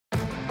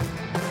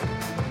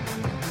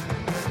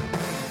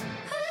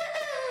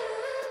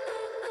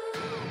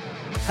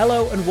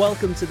Hello and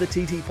welcome to the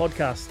TT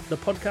Podcast, the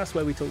podcast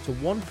where we talk to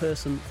one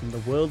person from the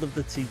world of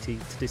the TT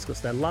to discuss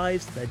their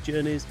lives, their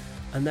journeys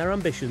and their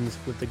ambitions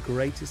with the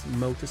greatest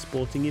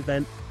motorsporting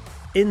event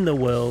in the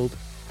world.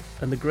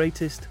 And the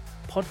greatest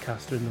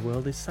podcaster in the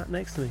world is sat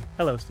next to me.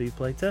 Hello, Steve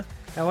Plater.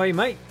 How are you,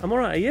 mate? I'm all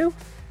right, are you?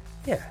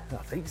 Yeah,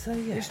 I think so,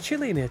 yeah. It's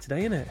chilly in here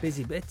today, isn't it?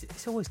 Busy, but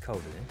it's always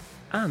cold in here.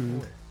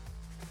 And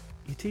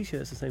your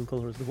T-shirt's the same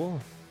colour as the wall.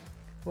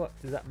 What,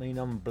 does that mean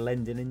I'm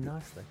blending in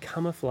nicely?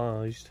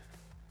 Camouflaged.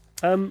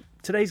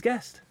 Today's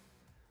guest.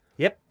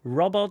 Yep.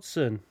 Rob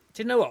Hodson.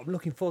 Do you know what? I'm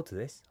looking forward to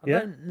this. I Yeah?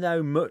 don't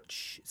know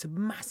much. It's a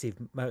massive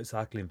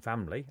motorcycling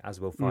family, as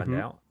we'll find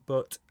out,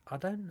 but I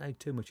don't know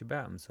too much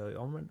about them, so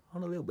I'm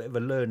on a little bit of a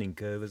learning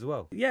curve as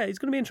well. Yeah, it's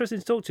going to be interesting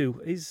to talk to.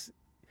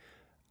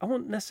 I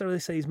won't necessarily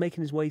say he's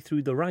making his way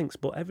through the ranks,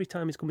 but every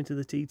time he's coming to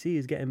the TT,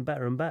 he's getting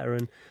better and better.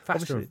 And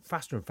Faster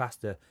and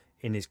faster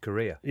in his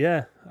career.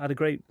 Yeah, had a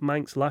great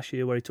Manx last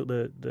year where he took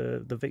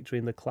the victory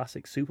in the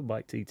classic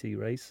Superbike TT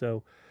race.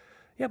 So,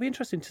 yeah, it'll be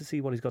interesting to see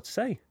what he's got to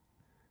say.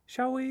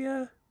 Shall we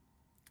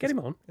get him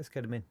on? Let's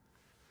get him in.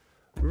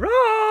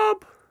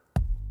 Rob!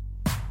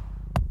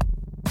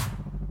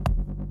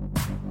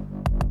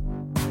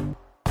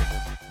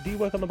 Do you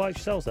work on the bikes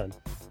yourselves then?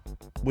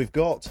 We've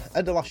got,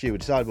 end of last year, we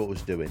decided what we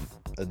was doing,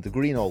 and the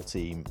Greenall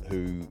team,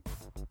 who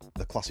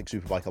the classic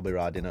Superbike I'll be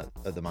riding at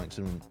the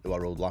Manxon, who I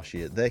rode last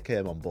year, they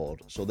came on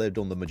board, so they've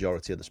done the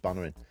majority of the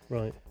spannering.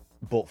 Right.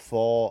 But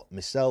for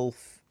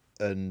myself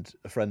and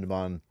a friend of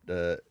mine,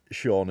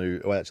 Sean, who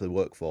I actually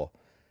work for,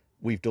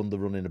 we've done the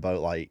running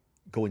about, like,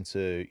 going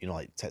to,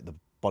 take the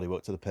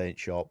bodywork to the paint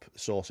shop,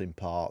 sourcing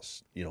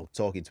parts,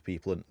 talking to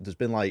people, and there's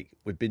been,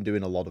 we've been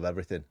doing a lot of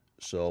everything.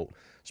 So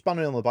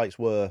spannering on the bikes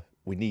where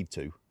we need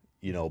to,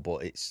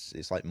 but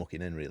it's like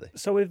mucking in, really.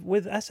 So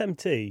with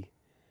SMT,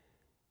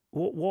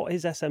 what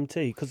is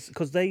SMT?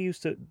 Because they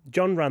used to...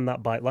 John ran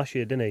that bike last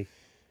year, didn't he?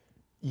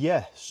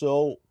 Yeah,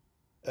 so...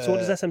 So what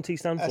does SMT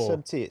stand for?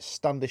 SMT, it's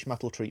Standish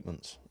Metal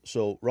Treatments.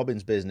 So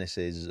Robin's business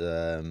is,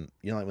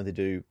 like when they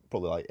do,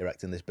 probably like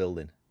erecting this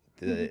building,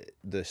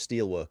 the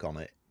steel work on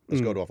it has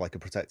got to have like a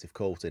protective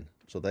coating.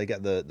 So they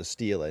get the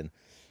steel in,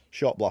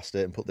 shot blast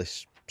it and put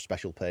this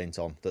special paint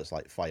on that's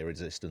like fire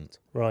resistant.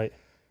 Right.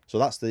 So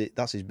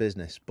that's his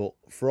business. But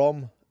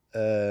from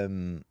like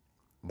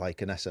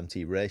an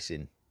SMT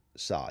racing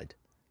side,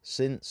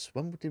 since,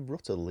 when did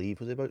Rutter leave?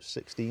 Was it about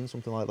 16,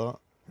 something like that?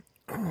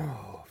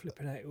 Oh,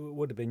 flipping out. It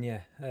would have been,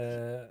 yeah.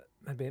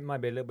 Maybe it might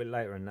be a little bit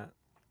later than that.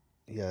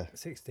 Yeah.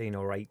 16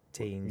 or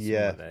 18.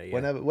 Yeah. Like there,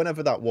 yeah.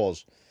 Whenever that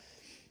was,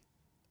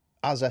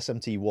 as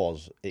SMT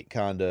was,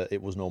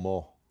 it was no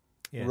more.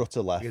 Yeah.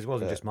 Rutter left. Because it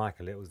wasn't just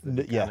Michael, it was the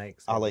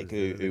mechanics. Alec,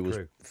 the who was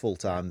full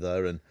time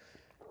there, and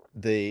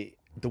there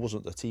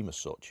wasn't a team as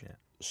such. Yeah.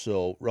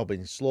 So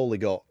Robin slowly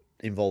got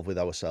involved with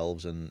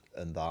ourselves and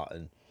that,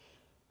 and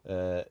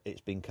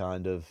it's been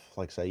kind of,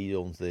 like I say, he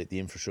owns the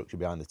infrastructure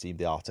behind the team,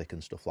 the Arctic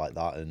and stuff like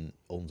that, and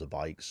owns a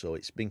bike. So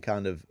it's been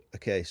kind of a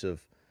case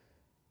of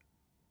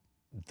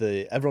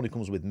everyone who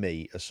comes with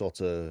me has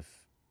sort of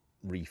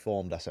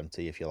reformed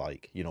SMT, if you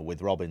like,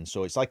 with Robin.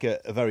 So it's like a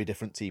very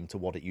different team to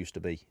what it used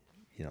to be,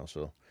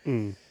 so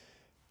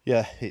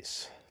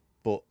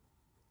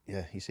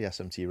yeah, you see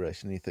SMT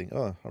racing and you think,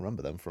 oh, I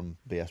remember them from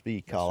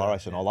BSB, Carl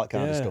Harris and all that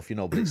kind of stuff,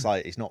 but it's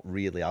like, it's not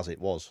really as it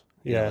was.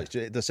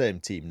 It's the same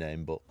team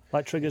name, but...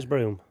 Like Triggers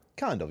Broom?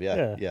 Kind of,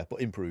 yeah,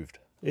 but improved.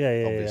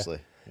 Yeah, obviously.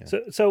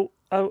 Yeah. So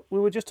we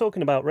were just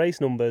talking about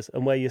race numbers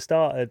and where you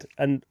started,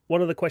 and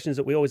one of the questions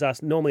that we always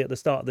ask, normally at the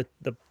start of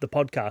the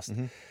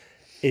podcast,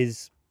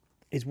 is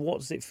what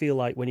does it feel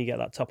like when you get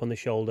that tap on the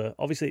shoulder?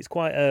 Obviously, it's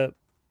quite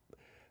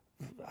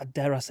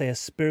dare I say, a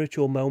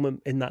spiritual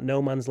moment in that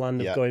no man's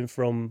land of going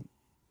from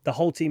the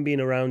whole team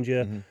being around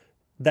you,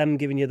 them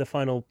giving you the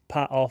final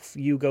pat off,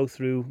 you go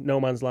through no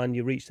man's land,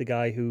 you reach the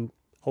guy who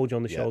holds you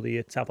on the shoulder,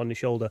 you tap on the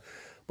shoulder.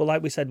 But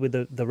like we said with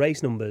the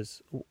race numbers,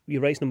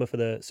 your race number for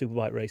the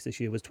Superbike race this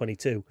year was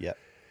 22. Yeah.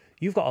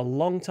 You've got a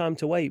long time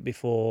to wait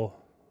before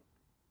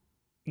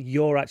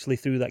you're actually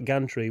through that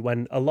gantry,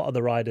 when a lot of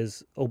the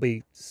riders will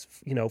be,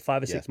 5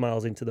 or 6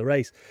 miles into the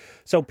race.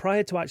 So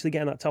prior to actually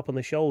getting that tap on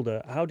the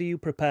shoulder, how do you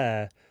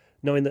prepare,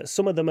 knowing that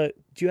some of them are...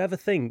 Do you ever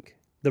think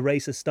the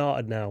race has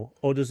started now,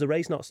 or does the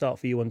race not start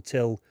for you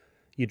until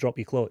you drop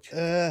your clutch?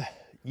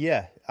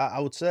 Yeah, I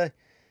would say,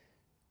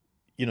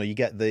 you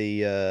get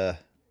the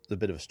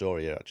bit of a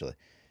story here, actually.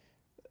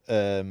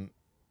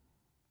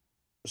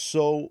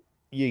 So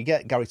you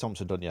get Gary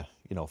Thompson, don't you?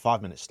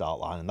 5 minute start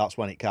line, and that's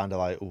when it kind of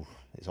like, oh,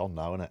 it's on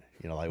now, isn't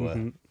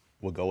it?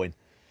 We're going.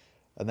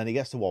 And then he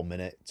gets to 1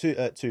 minute,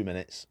 2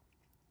 minutes,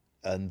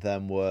 and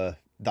then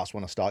that's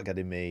when I start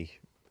getting me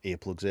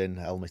earplugs in,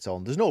 helmet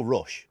on. There's no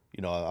rush,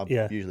 I'm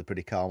usually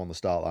pretty calm on the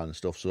start line and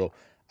stuff, so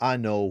I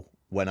know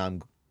when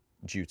I'm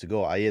due to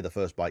go. I hear the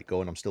first bike go,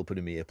 and I'm still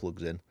putting my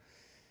earplugs in,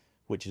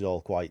 which is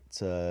all quite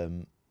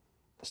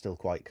still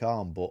quite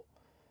calm. But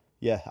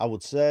yeah, I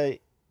would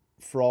say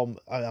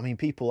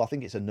people, I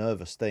think it's a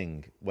nervous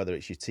thing, whether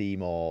it's your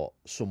team or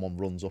someone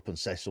runs up and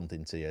says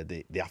something to you.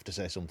 They have to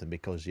say something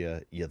because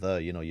you're there,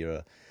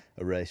 you're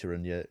a racer,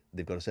 and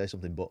they've got to say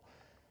something. But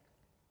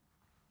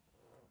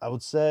I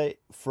would say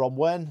from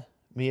when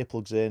my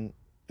earplugs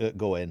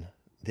go in,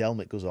 the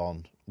helmet goes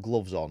on,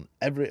 gloves on,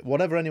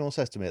 whatever anyone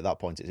says to me at that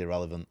point is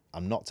irrelevant.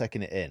 I'm not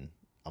taking it in.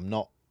 I'm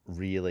not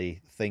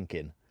really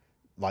thinking.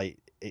 Like,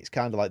 it's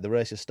kind of like the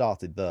race has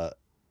started there,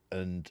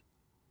 and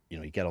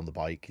you get on the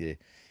bike, you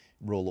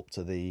roll up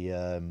to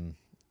the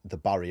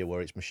barrier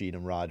where it's machine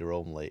and rider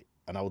only,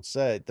 and I would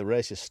say the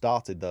race has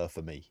started there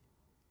for me.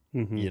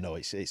 Mm-hmm.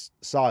 It's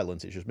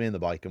silent. It's just me and the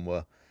bike, and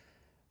we're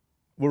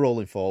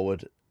rolling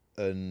forward,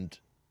 and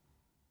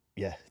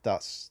yeah,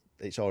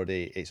 it's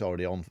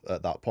already on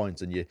at that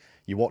point, and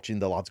you're watching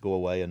the lads go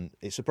away, and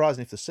it's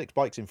surprising if there's 6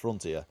 bikes in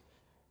front of you,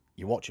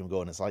 you watch them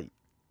go, and it's like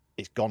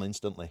it's gone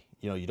instantly.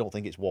 You don't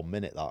think it's 1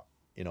 minute that,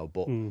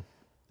 but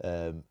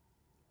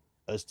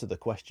as to the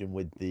question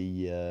with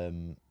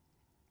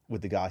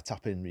the guy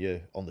tapping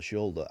you on the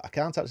shoulder, I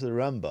can't actually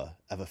remember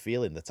ever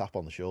feeling the tap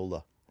on the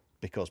shoulder,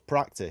 because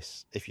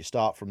practice, if you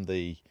start from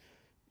the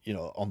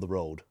on the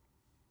road,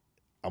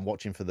 I'm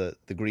watching for the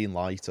green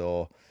light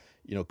or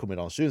coming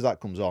on. As soon as that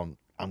comes on,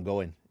 I'm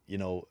going,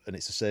 and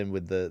it's the same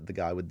with the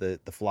guy with the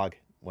flag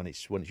when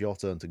it's your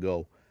turn to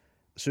go.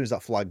 As soon as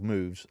that flag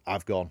moves,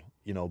 I've gone,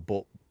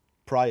 but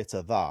prior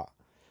to that,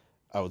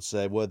 I would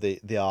say where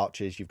the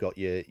arches, you've got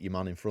your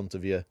man in front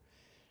of you,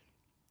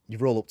 you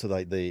roll up to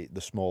like the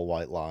small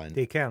white line.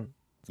 Do you count?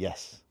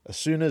 Yes. As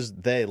soon as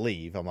they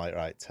leave, I'm like,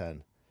 right,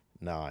 10,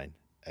 9,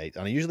 8.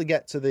 And I usually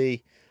get to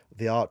the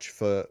arch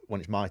for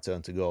when it's my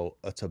turn to go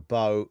at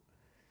about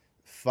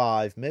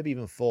 5, maybe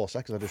even 4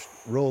 seconds. I just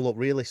roll up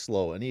really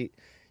slow, and you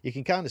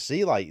can kind of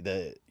see like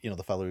the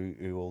fellow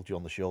who holds you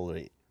on the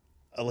shoulder,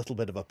 a little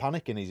bit of a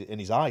panic in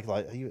his eye,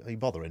 like are you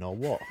bothering or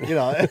what?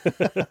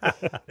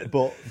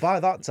 But by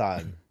that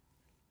time,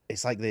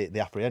 it's like the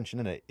apprehension,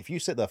 isn't it? If you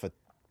sit there for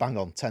bang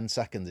on 10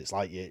 seconds, it's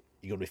like you're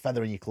gonna be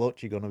feathering your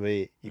clutch. You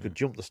could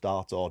jump the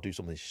start or do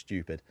something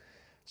stupid.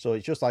 So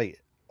it's just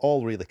like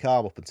all really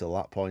calm up until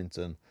that point,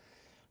 and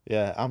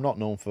yeah, I'm not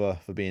known for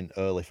being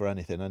early for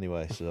anything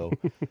anyway. So.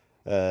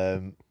 How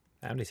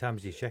many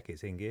times do you check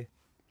it's in gear?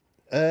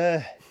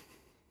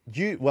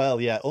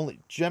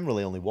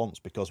 Generally only once,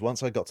 because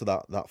once I got to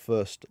that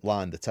first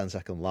line, the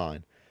 10-second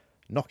line,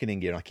 knocking in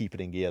gear, and I keep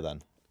it in gear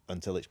then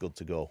until it's good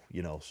to go.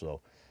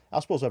 So I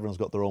suppose everyone's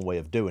got their own way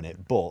of doing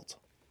it, but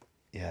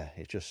yeah,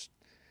 it's just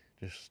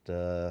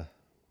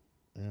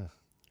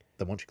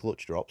Then once your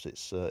clutch drops,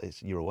 it's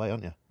you're away,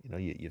 aren't you?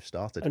 You've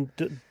started. And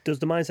does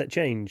the mindset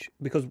change?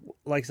 Because,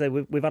 like I say,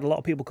 we've had a lot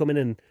of people coming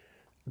in.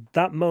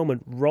 That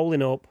moment,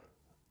 rolling up,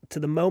 to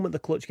the moment the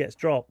clutch gets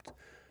dropped,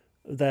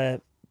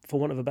 they're, for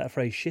want of a better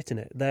phrase, shitting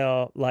it. They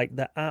are like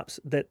the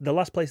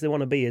last place they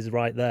want to be is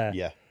right there.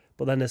 Yeah.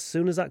 But then as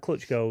soon as that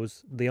clutch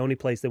goes, the only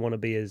place they want to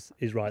be is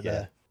right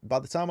there. By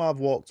the time I've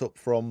walked up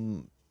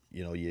from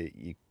your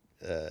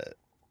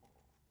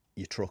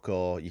truck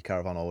or your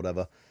caravan or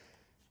whatever,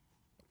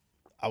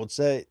 I would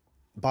say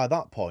by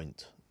that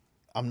point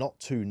I'm not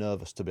too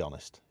nervous, to be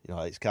honest.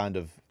 It's kind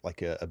of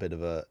like a bit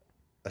of a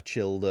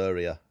chilled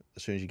area.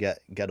 As soon as you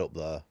get up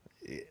there,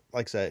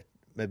 like I say,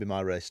 maybe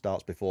my race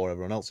starts before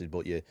everyone else's,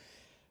 but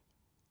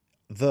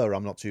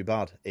I'm not too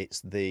bad.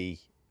 It's the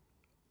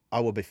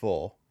hour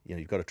before,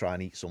 you've got to try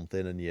and eat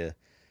something, and you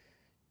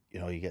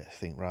get to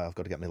think, right, I've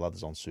got to get my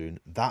ladders on soon.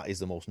 That is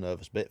the most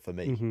nervous bit for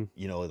me.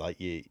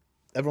 Mm-hmm.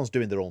 Everyone's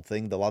doing their own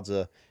thing. The lads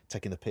are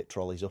taking the pit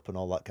trolleys up and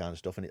all that kind of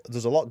stuff, and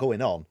there's a lot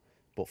going on.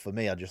 But for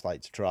me, I just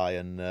like to try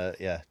and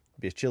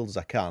be as chilled as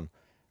I can,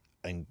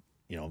 and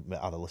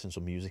either listen to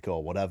some music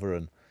or whatever,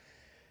 and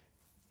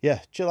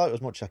chill out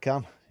as much as I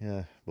can.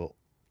 But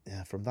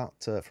from that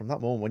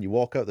moment when you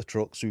walk out the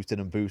truck suited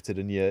and booted,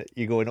 and you're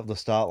going up the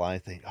start line, you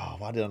think, oh,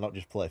 why did I not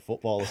just play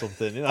football or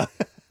something?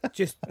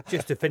 Just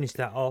to finish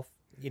that off,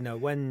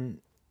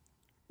 when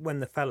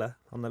the fella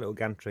on the little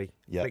gantry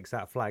flicks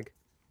that flag,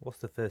 what's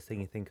the first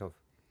thing you think of?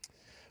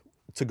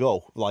 To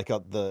go, like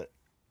at the...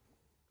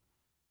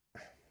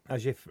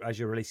 As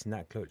you're releasing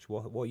that clutch,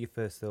 what are your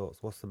first thoughts?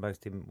 What's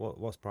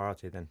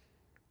priority then?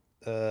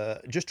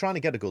 Just trying to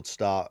get a good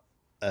start,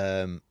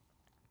 and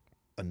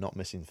not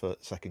missing for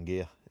second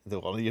gear.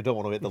 You don't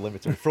want to hit the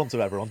limiter in front of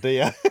everyone, do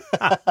you?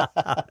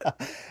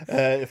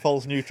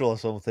 False neutral or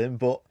something.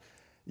 But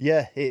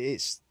yeah,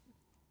 it's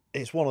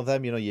one of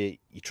them. You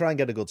try and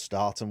get a good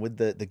start, and with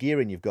the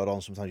gearing you've got on,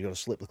 sometimes you've got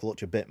to slip the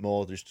clutch a bit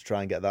more just to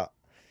try and get that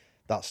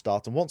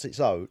start. And once it's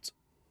out,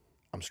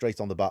 I'm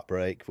straight on the back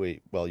brake.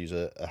 We use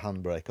a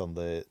handbrake on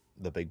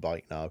the big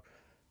bike now,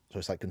 so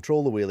it's like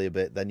control the wheelie a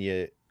bit. Then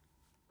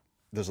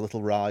there's a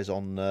little rise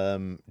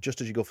on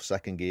just as you go for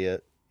second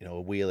gear, a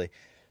wheelie,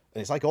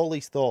 and it's like all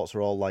these thoughts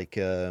are all like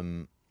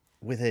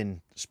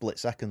within split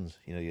seconds.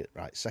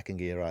 Right, second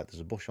gear, right,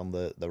 there's a bush on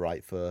the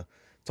right for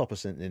top of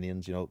St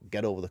Ninians,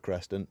 get over the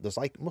crest, and there's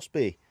must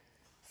be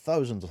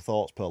thousands of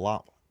thoughts per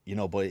lap,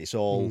 but it's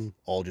all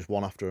just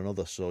one after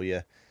another. So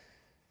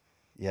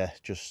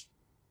just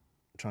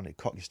trying to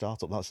cock your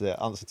start up. That's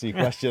the answer to your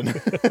question.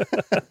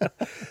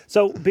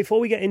 So before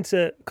we get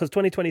into, because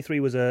 2023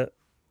 was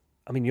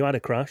you had a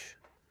crash,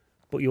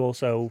 but you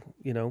also,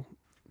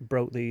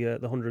 broke the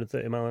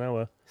 130 mile an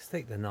hour.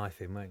 Stick the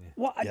knife in, won't you?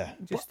 What? Yeah,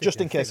 Just just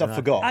in stick case the I knife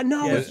forgot. I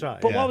know, Yeah, that's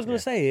right, but yeah, what I was going yeah.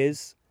 to say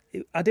is,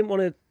 I didn't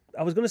want to.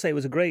 I was going to say it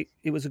was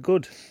a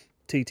good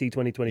TT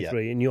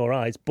 2023 in your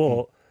eyes,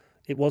 but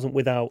it wasn't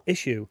without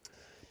issue.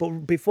 But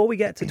before we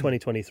get to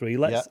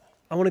 2023,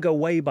 I want to go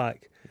way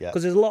back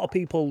because there's a lot of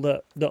people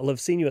that'll have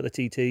seen you at the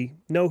TT,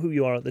 know who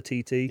you are at the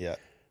TT,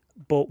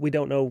 but we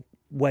don't know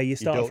where you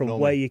started from,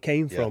 where you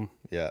came from.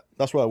 Yeah,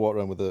 that's why I walk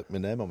around with my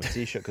name on my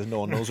t-shirt because no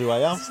one knows who I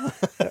am.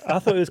 I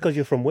thought it was because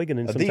you're from Wigan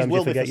and These sometimes will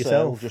you forget be for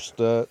sale, yourself. just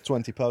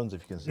 £20 if you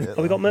can see it. Have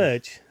we got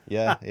merch?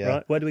 Yeah.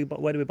 Right. Where do we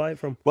buy it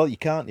from? Well, you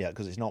can't yet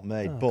because it's not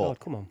made. Oh, but God,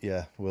 come on.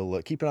 Yeah, we'll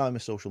keep an eye on my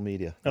social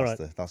media. All That's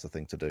right. that's the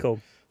thing to do.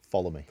 Cool.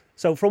 Follow me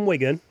So from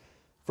Wigan,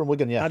 from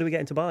Wigan. Yeah. how do we get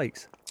into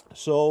bikes?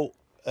 So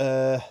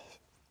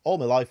all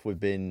my life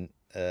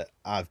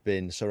I've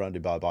been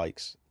surrounded by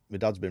bikes. My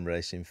dad's been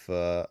racing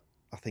for,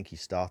 I think he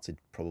started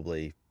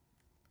probably,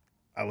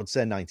 I would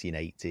say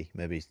 1980,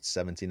 maybe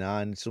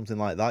 79, something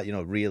like that. You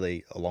know,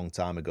 really a long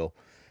time ago.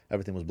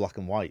 Everything was black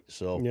and white.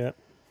 So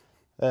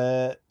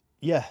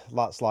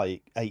that's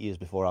like 8 years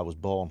before I was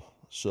born.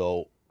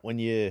 So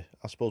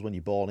I suppose when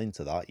you're born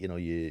into that, you know,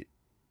 you're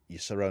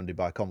surrounded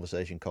by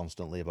conversation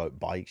constantly about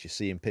bikes. You're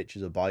seeing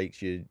pictures of bikes.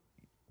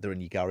 They're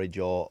in your garage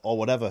or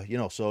whatever. You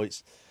know, so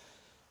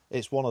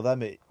it's one of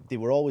them. They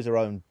were always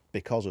around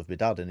because of my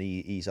dad, and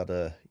he's had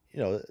a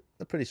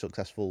pretty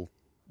successful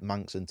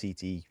Manx and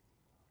TT,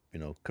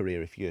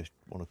 career, if you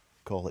want to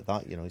call it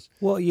that.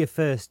 What are your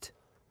first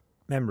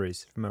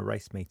memories from a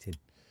race meeting?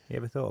 You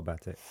ever thought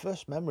about it?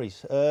 First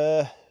memories.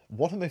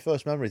 One of my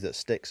first memories that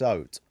sticks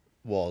out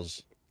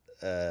was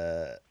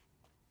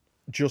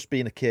just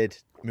being a kid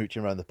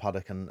mooching around the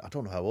paddock, and I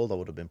don't know how old I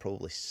would have been,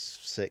 probably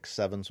 6,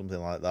 7, something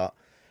like that.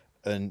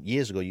 And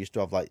years ago, you used to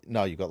have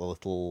now you've got the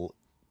little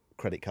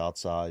credit card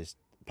sized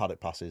paddock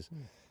passes.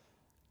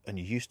 And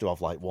you used to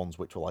have ones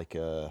which were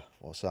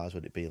what size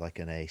would it be? Like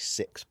an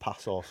A6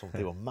 pass or something.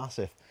 They were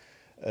massive.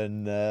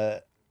 And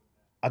I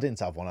didn't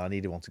have one. I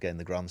needed one to get in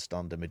the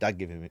grandstand. And my dad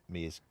gave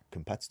me his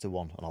competitor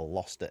one, and I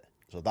lost it.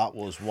 So that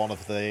was one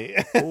of the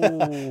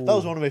that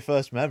was one of my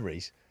first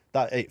memories.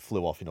 That it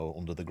flew off,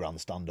 under the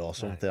grandstand or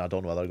something. Right. I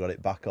don't know whether I got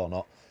it back or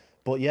not.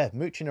 But yeah,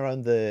 mooching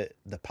around the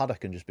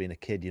paddock and just being a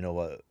kid,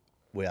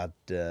 we had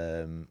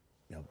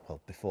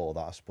before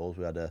that I suppose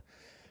we had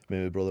me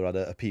and my brother had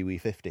a Pee Wee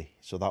 50,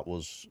 so that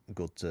was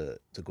good to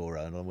go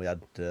around. And we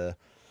had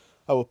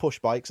our push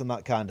bikes and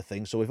that kind of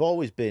thing. So we've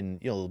always been,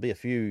 there'll be a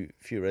few.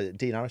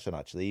 Dean Harrison,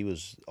 actually, he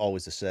was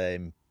always the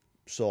same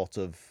sort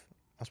of,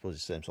 I suppose, the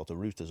same sort of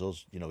route as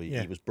us.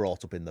 He was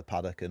brought up in the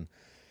paddock and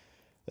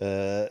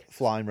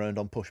flying around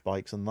on push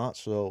bikes and that.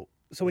 So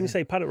when you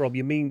say paddock, Rob,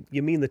 you mean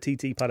the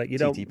TT paddock? You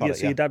don't. Paddock,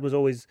 so your dad was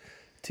always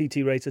TT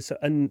racer. So,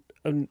 and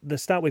the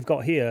stat we've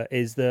got here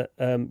is that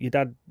your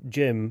dad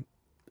Jim,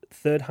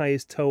 third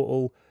highest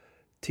total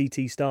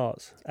TT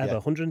starts ever,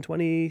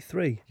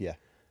 123. Yeah,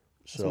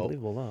 that's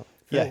unbelievable. That.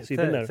 Yeah, so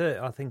you've been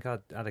there. I think I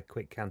had a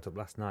quick count up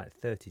last night.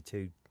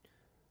 32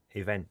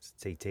 events,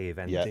 TT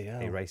events.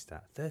 He raced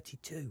at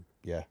 32.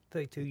 Yeah,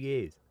 32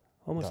 years.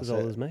 Almost as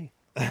old as me.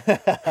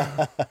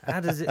 How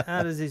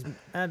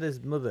does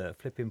mother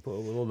flipping put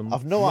all the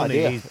I've no money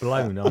idea. He's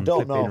blown on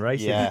don't flipping know.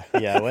 racing?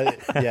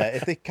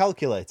 If they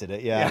calculated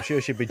it, I'm sure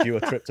she'd be due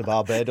a trip to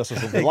Barbados or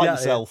something like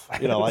yourself.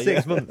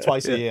 6 months,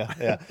 twice a year.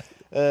 Yeah,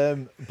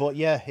 but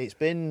yeah, it's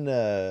been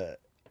a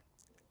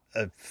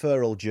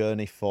fair old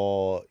journey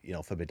for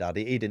my dad.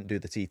 He didn't do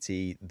the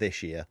TT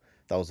this year.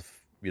 That was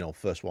the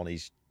first one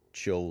he's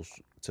chose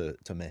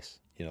to miss.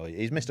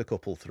 He's missed a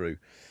couple through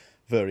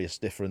various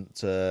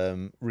different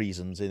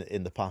reasons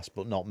in the past,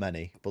 but not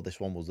many. But this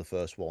one was the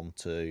first one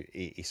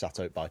he sat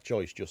out by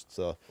choice.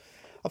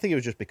 I think it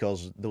was just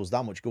because there was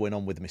that much going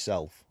on with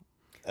myself.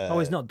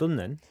 He's not done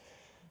then?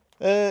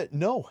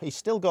 No, he's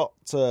still got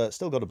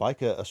a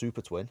bike, a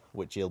Super Twin,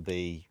 which he'll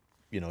be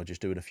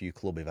just doing a few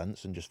club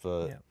events and just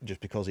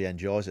because he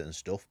enjoys it and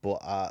stuff.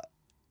 But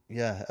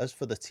as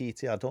for the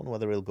TT, I don't know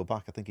whether he'll go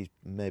back. I think he's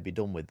maybe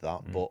done with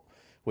that. But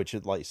which,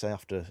 like you say,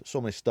 after so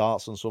many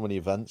starts and so many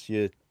events,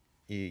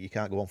 you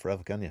can't go on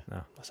forever, can you?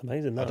 No, that's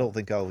amazing. I don't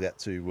think I'll get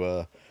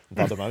to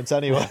that amount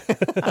anyway.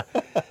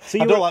 So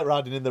I don't like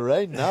riding in the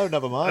rain now.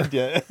 Never mind.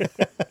 Yeah.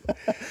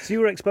 So you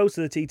were exposed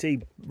to the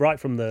TT right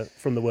from the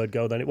word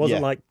go. Then it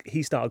wasn't like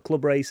he started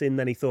club racing,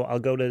 then he thought I'll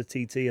go to the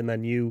TT, and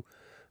then you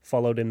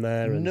followed him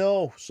there. And...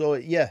 No. So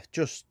one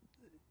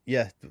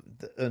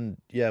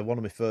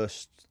of my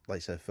first,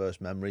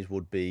 first memories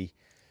would be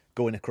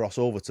going across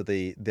over to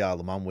the Isle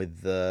of Man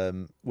with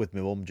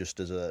my mum, just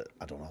as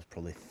I don't know,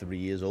 probably 3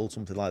 years old,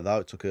 something like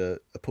that. It took a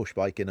push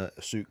bike in a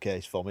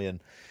suitcase for me,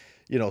 and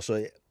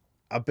so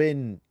I've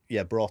been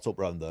brought up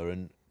around there.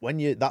 And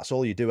when that's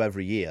all you do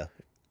every year.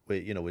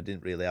 We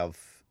didn't really have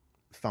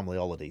family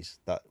holidays.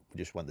 That we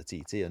just went to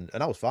TT, and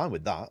I was fine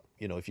with that.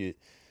 If you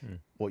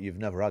what you've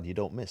never had, you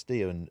don't miss, do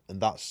you? And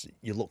that's,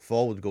 you look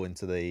forward to going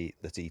to the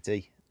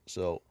TT.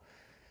 So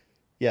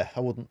I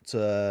wouldn't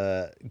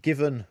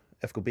given.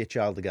 If I could be a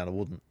child again, I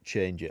wouldn't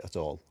change it at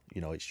all.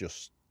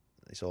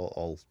 It's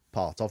all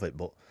part of it.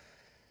 But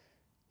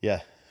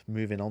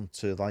moving on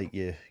to like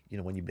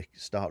when you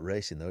start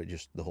racing though,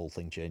 the whole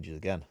thing changes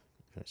again.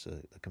 It's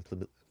a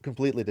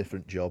completely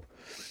different job.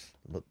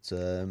 But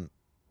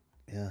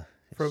yeah,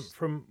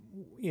 from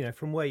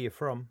where you're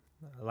from,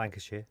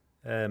 Lancashire,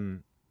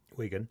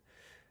 Wigan,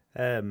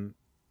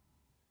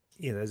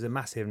 there's a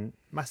massive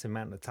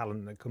amount of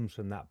talent that comes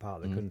from that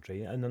part of the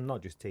country, and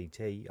not just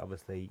TT.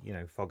 Obviously,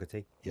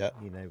 Fogarty,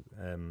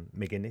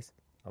 McGuinness,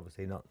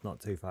 obviously not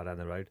too far down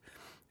the road.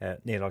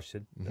 Neil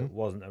Hodson, that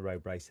wasn't a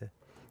road racer,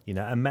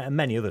 and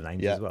many other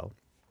names as well.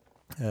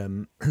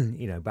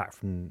 Back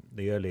from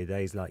the earlier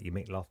days, like your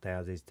Mick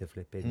Lofthouses to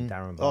flipping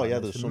Darren Barton. Oh yeah,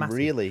 there's some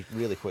really,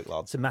 really quick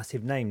lads. Some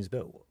massive names,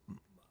 but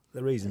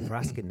the reason for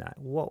asking that,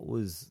 what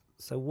was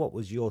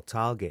your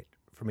target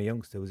from a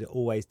youngster? Was it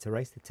always to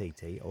race the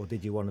TT, or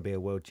did you want to be a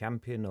world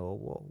champion, or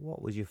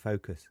what was your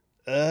focus?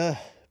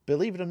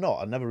 Believe it or not,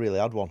 I never really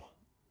had one.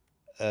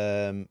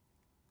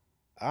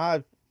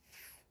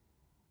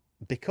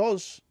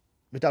 Because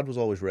my dad was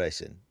always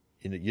racing,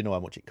 you know how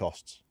much it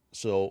costs.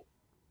 So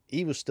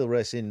he was still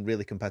racing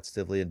really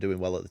competitively and doing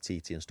well at the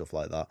TT and stuff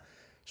like that.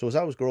 So as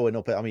I was growing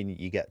up, I mean,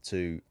 you get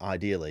to,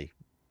 ideally,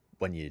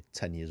 when you're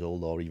 10 years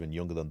old or even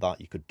younger than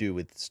that, you could do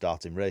with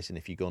starting racing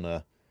if you're going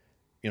to,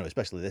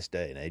 especially this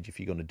day and age, if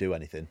you're going to do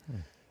anything.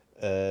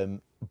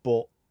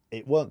 But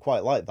it weren't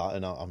quite like that,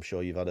 and I'm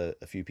sure you've had a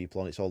few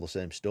people on, it's all the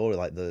same story,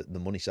 like the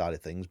money side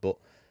of things. But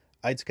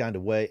I had to kind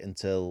of wait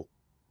until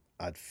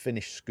I'd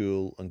finished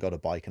school and got a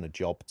bike and a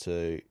job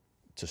to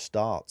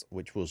start,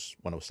 which was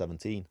when I was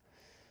 17.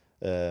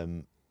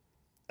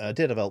 I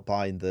did have help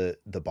buying the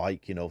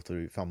bike,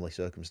 through family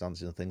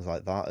circumstances and things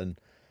like that.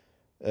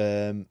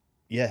 And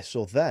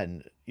so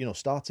then,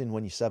 starting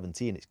when you're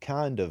 17, it's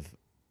kind of,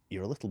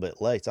 you're a little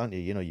bit late, aren't you?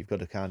 You've got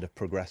to kind of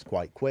progress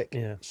quite quick.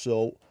 Yeah.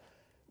 So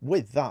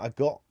with that, I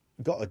got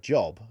a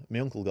job. My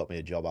uncle got me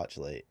a job,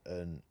 actually,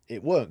 and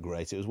it weren't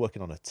great. It was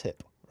working on a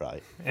tip,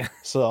 right?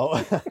 So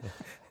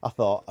I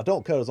thought, I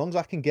don't care, as long as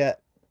I can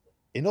get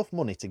enough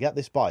money to get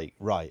this bike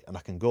right and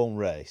I can go and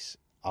race,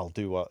 I'll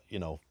do what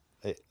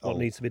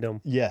needs to be done.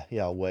 Yeah,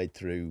 I'll wade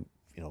through,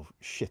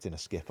 shit in a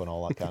skip and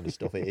all that kind of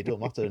stuff. It don't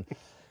matter. And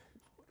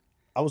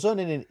I was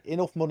earning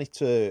enough money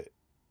to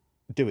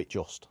do it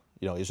just.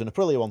 It was an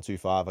Aprilia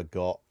 125 I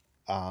got,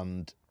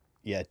 and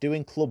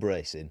doing club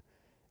racing,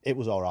 it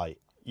was all right.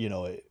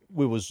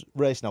 We was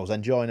racing, I was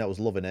enjoying it, I was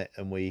loving it,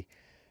 and we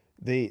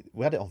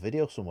had it on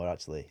video somewhere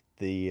actually.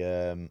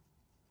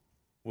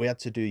 We had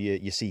to do your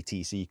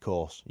CTC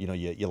course,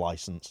 your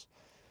license.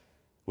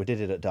 We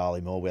did it at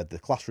Darley Moor. We had the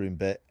classroom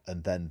bit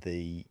and then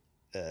the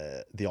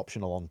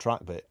optional on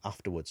track bit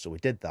afterwards. So we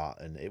did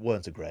that, and it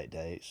weren't a great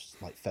day. It's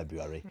like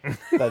February.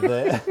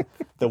 Then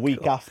the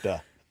week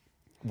after,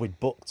 we'd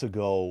booked to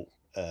go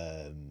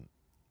to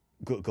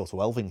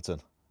Elvington.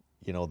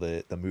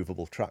 The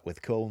movable track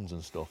with cones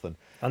and stuff. And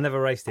I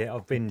never raced it.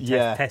 I've been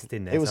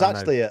testing this. It was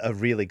actually a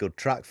really good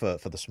track for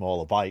the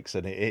smaller bikes,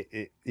 and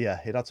it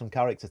had some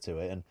character to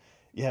it. And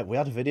we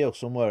had a video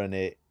somewhere, and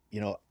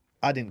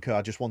I didn't care.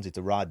 I just wanted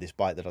to ride this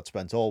bike that I'd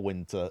spent all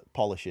winter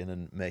polishing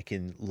and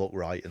making look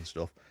right and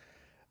stuff.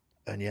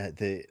 And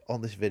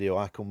on this video,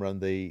 I come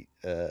round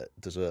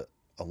there's a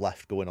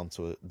left going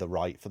onto the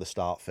right for the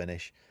start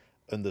finish,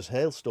 and there's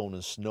hailstone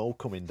and snow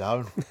coming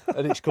down,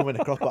 and it's coming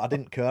across. But I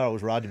didn't care. I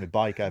was riding my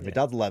bike. I had my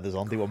dad's leathers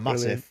on. They were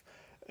massive,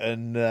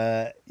 and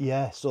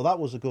so that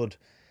was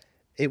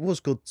it was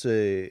good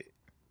to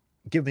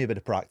give me a bit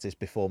of practice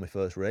before my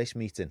first race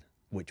meeting,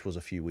 which was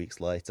a few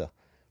weeks later.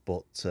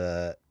 But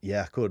I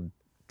could,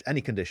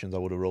 any conditions, I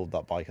would have rode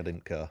that bike. I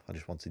didn't care. I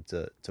just wanted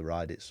to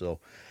ride it. So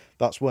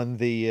that's when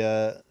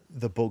the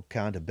bug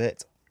kind of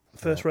bit.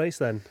 First race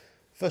then?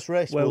 First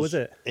race. Where was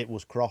it? It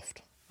was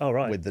Croft. Oh,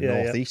 right. With the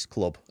North East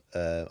Club.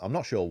 I'm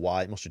not sure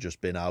why. It must have just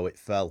been how it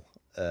fell.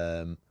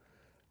 And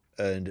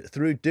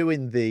through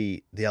doing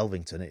the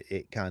Elvington,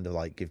 it kind of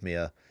like gave me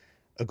a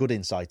good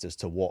insight as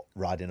to what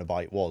riding a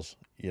bike was.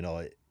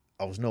 I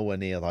was nowhere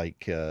near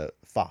like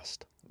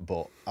fast,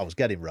 but I was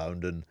getting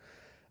round and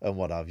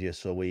what have you.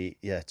 So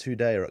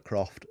 2-dayer at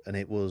Croft, and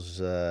it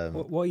was...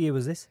 what year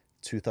was this?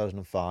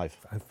 2005.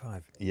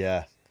 05.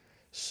 Yeah.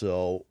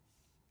 So,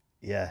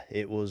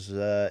 it was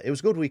a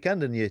good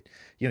weekend, and you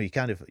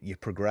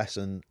progress,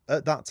 and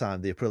at that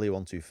time, the Aprilia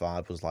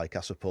 125 was like,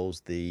 I suppose,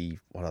 the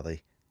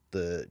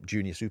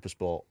junior super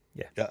sport.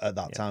 Yeah. At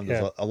that time,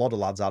 there was a lot of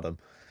lads had them,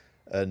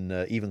 and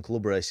even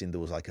club racing,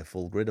 there was like a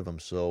full grid of them.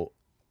 So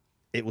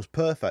it was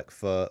perfect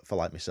for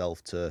like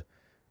myself to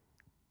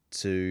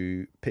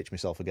pitch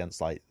myself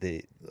against like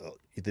the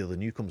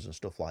newcomers and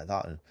stuff like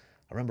that. And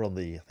I remember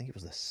I think it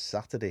was the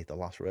Saturday, the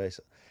last race,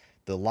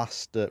 the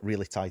last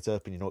really tight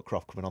open, at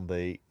Croft coming on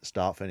the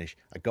start finish,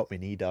 I got my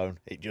knee down.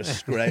 It just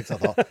scraped. I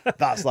thought,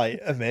 that's like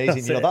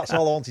amazing. That's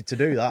all I wanted to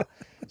do, that.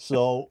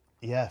 So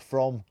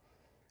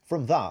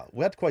from that,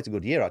 we had quite a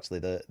good year actually.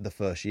 The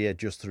first year,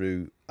 just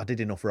through, I did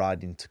enough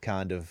riding to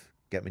kind of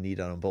get my knee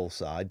down on both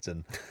sides,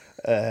 and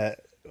I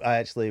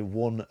actually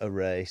won a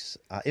race.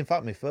 In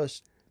fact, my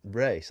first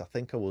race, I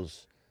think I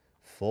was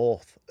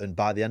 4th, and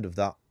by the end of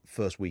that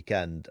first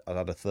weekend, I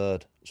had a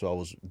 3rd. So I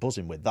was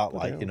buzzing with that.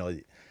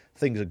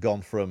 things had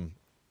gone from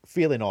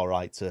feeling all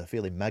right to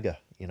feeling mega.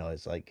 You know,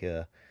 it's like. Do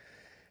you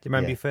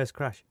remember your first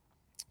crash?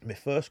 My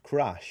first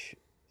crash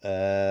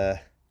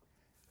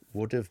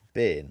would have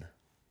been.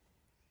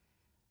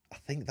 I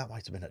think that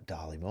might have been at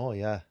Darley Moor,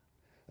 yeah.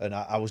 And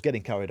I was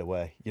getting carried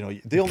away. You know,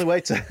 the only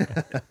way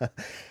to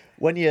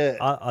when you,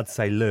 I'd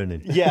say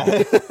learning.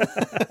 yeah,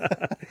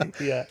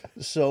 Yeah.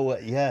 So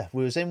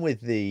we was in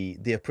with the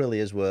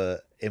Aprilias were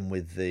in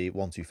with the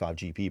 125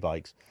 GP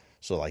bikes.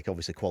 So like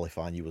obviously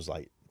qualifying, you was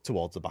like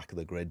towards the back of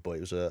the grid, but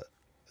it was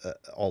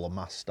all a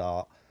mass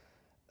start.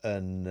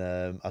 And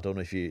I don't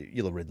know if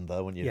you'll have ridden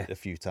there when you a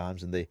few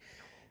times, and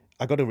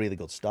I got a really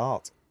good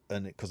start,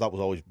 and because that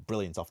was always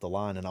brilliant off the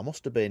line, and I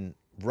must have been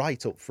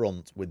right up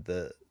front with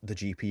the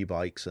GP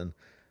bikes, and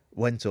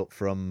went up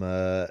from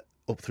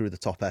up through the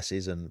top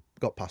S's and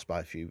got passed by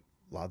a few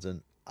lads,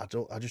 and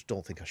I just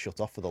don't think I shut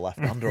off for the left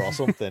hander or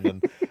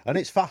something, and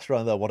it's fast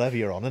around there, whatever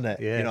you're on, isn't it?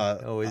 Yeah, you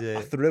know,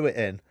 I threw it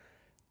in,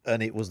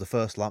 and it was the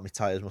first lap. My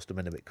tyres must have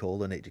been a bit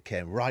cold, and it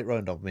came right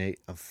round on me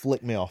and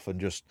flicked me off and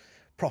just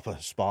proper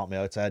sparked me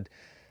out head.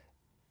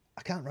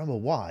 I can't remember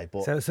why,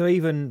 but so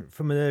even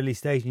from an early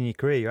stage in your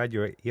career, you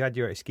had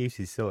your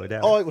excuses sorted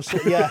out. Oh, it was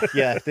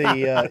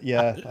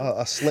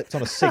I slipped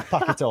on a cig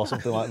packet or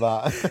something like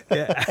that.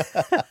 Yeah.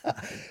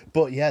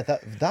 But yeah,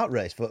 that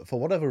race for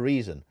whatever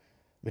reason,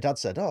 my dad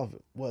said, "Oh,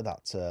 wear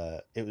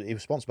that." It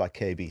was sponsored by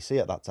KBC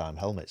at that time,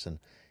 helmets, and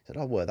he said,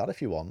 "Oh, wear that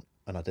if you want,"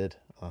 and I did.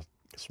 I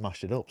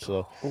smashed it up.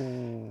 So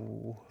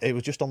it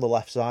was just on the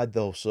left side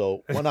though.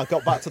 So when I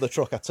got back to the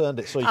truck, I turned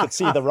it so you could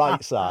see the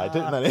right side,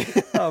 didn't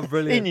he? Oh,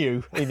 brilliant!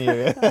 He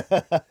knew.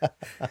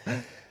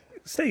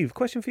 Steve,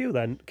 question for you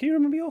then. Can you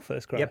remember your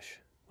first crash? Yep.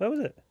 Where was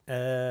it?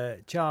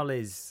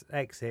 Charlie's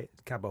exit,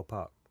 Cabot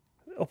Park.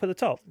 Up at the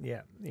top.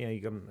 Yeah, you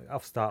got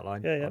off start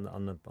line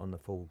on the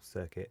full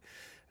circuit.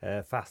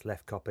 Fast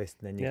left coppice,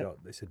 and then you got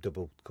it's a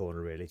double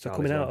corner really. So Charlie's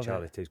coming out one, of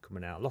Charlie two's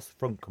coming out. Lost the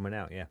front coming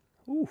out. Yeah.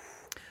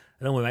 Oof.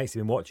 And all my mates have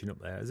been watching up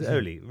there. It was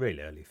really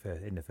early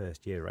in the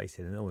first year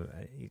racing, and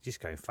you're just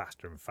going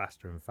faster and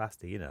faster and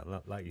faster. You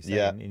know, like you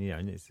said,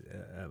 and it's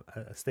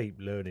a steep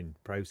learning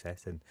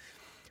process. And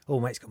all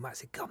mates come back and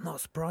say, "God, I'm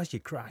not surprised you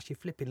crashed. Your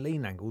flipping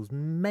lean angle's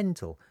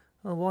mental."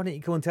 Oh, why didn't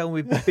you come and tell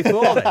me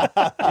before then?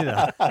 You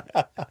know.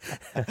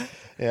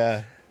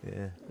 Yeah.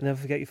 Never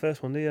forget your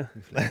first one, do you?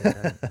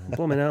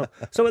 Blooming hell.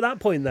 So at that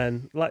point,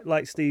 then,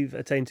 like Steve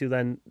attained to,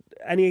 then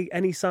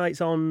any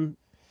sights on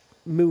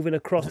moving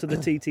across to the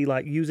TT,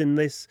 like using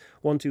this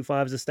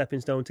 125 as a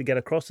stepping stone to get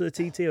across to the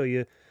TT, or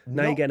you're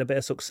getting a bit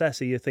of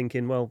success? Are you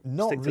thinking, well,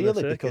 not stick to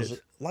really, the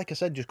because like I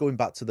said, just going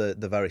back to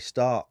the very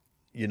start,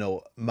 you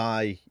know,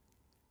 my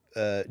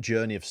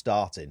journey of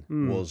starting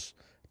was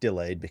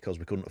delayed because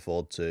we couldn't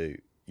afford to,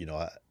 you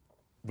know,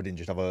 we didn't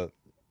just have my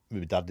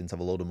dad didn't have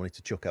a load of money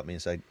to chuck at me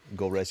and say,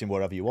 go racing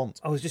wherever you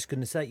want. I was just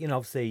going to say, you know,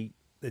 obviously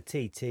the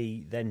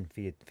TT then for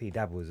your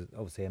dad was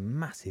obviously a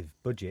massive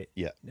budget.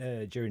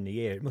 During the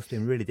year, it must have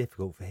been really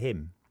difficult for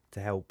him to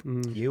help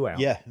you out.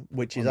 Yeah,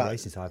 which on is the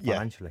racing side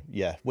financially.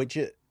 Yeah, which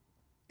it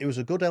was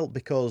a good help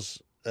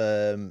because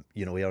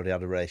you know, he already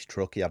had a race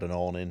truck, he had an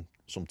awning,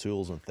 some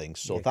tools and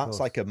things. So that's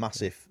like a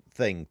massive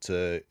thing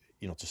to,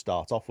 you know, to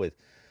start off with.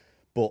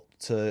 But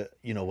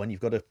you know, when you've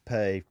got to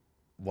pay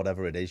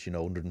whatever it is, you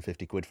know,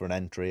 150 quid for an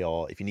entry,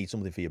 or if you need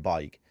something for your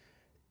bike,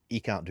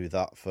 he can't do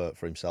that for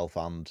himself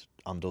and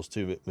us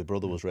too. My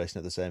brother was racing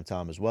at the same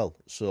time as well.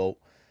 So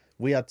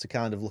we had to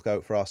kind of look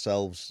out for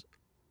ourselves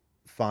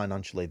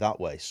financially that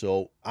way.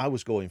 So I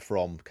was going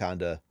from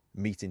kind of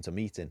meeting to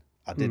meeting.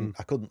 I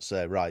couldn't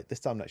say, right,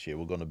 this time next year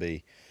we're going to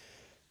be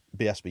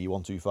BSB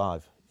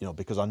 125, you know,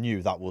 because I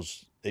knew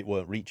it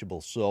weren't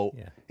reachable. So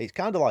it's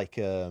kind of like,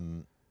 I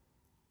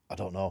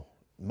don't know.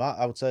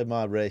 I would say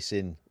my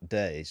racing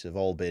days have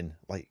all been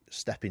like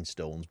stepping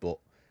stones, but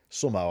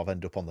somehow I've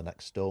ended up on the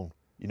next stone.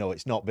 You know,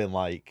 it's not been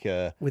like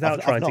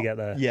without trying to get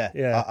there.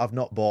 Yeah. I've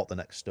not bought the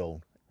next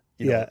stone.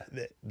 You know,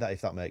 that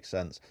if that makes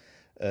sense.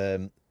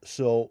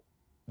 So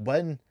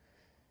when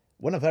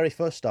I very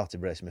first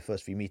started racing, my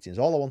first few meetings,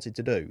 all I wanted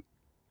to do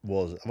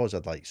was, I've always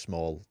had like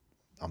small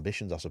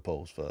ambitions, I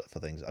suppose, for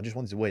things. I just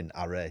wanted to win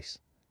a race.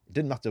 It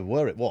didn't matter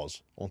where it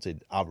was. I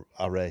wanted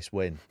a race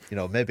win. You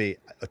know, maybe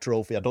a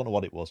trophy. I don't know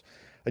what it was.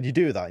 And you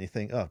do that and you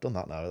think, oh, I've done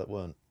that now. That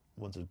weren't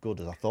as good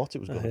as I thought it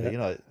was going to be. You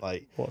know,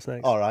 like, what's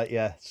next? All right,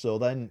 yeah. So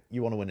then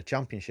you want to win a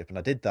championship. And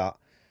I did that,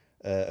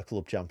 a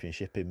club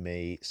championship in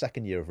my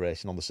second year of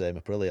racing on the same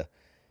Aprilia.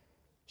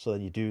 So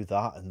then you do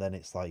that, and then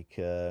it's like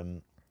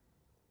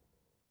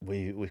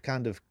we've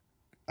kind of,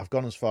 I've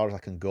gone as far as I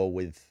can go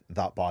with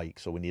that bike.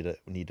 So we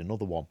need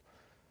another one,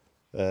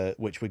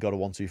 which we got a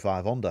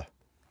 125 Honda.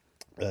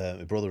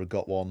 My brother had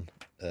got one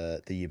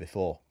the year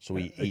before, so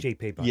a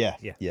GP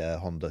bike. Yeah,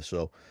 Honda.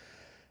 So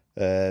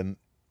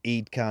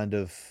he'd kind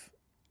of,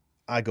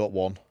 I got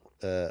one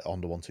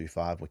Honda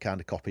 125. We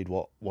kind of copied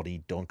what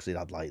he'd done because he'd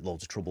had like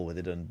loads of trouble with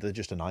it, and they're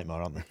just a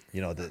nightmare, aren't they?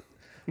 You know,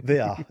 they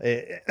are.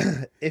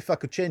 If I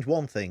could change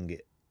one thing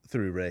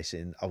through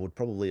racing, I would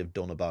probably have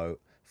done about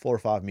 4 or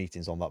 5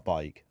 meetings on that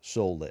bike,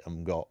 sold it,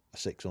 and got a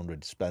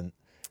 600. Spent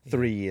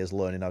 3 years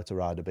learning how to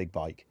ride a big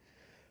bike.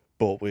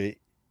 But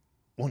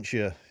once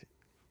you're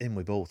in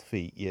with both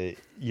feet,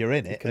 you're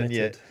in it,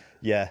 committed.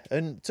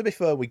 And to be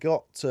fair, we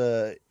got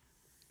they're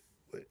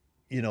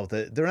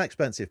an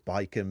expensive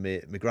bike, and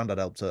my granddad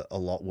helped a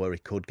lot where he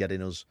could,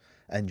 getting us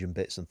engine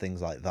bits and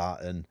things like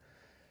that, and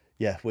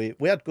we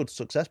had good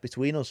success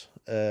between us.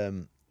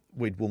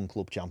 We'd won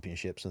club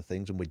championships and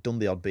things, and we'd done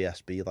the odd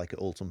BSB like at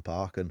Alton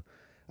Park, and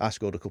I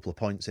scored a couple of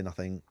points in, I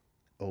think,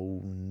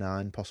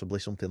 09, possibly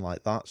something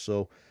like that.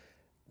 So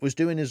was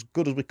doing as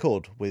good as we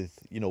could with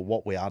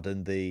what we had,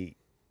 and we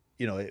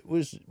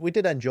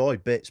did enjoy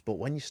bits, but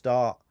when you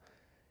start,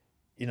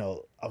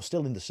 I was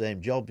still in the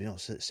same job,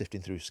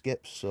 sifting through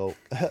skips. So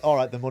all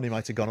right, the money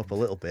might have gone up a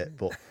little bit,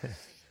 but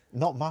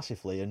not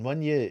massively. And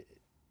when you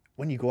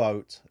go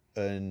out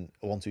and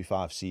a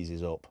 125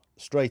 seizes up,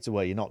 straight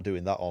away you're not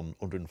doing that on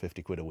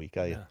 150 quid a week,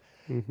 are you?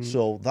 Yeah. Mm-hmm.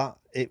 So that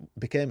it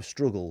became a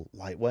struggle.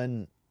 Like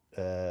when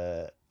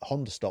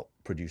Honda stopped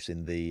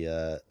producing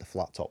the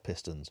flat top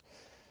pistons,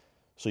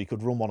 so you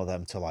could run one of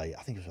them to I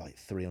think it was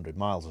 300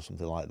 miles or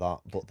something like that.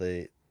 But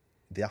the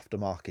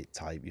aftermarket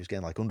type, you was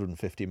getting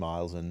 150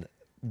 miles, and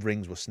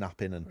rings were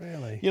snapping, and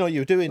really, you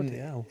were doing Bloody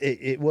hell.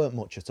 it weren't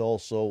much at all.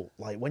 So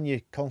when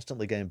you're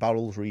constantly getting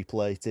barrels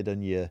replated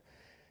and you're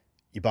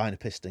buying a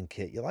piston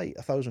kit, you're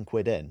 1,000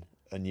 quid in,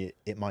 and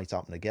it might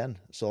happen again.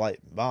 So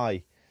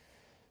my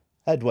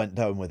head went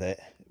down with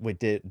it. We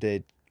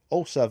did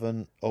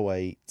 07,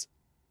 08,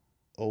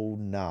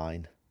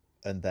 09,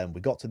 and then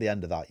we got to the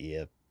end of that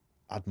year,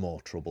 had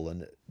more trouble.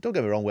 And don't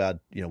get me wrong, we had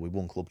we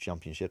won club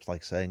championships,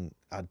 like saying,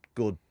 had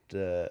good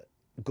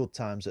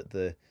times at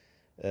the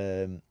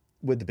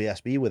with the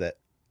BSB with it.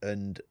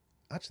 And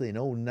actually in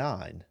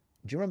 09,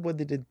 do you remember when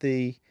they did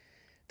they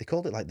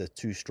called it the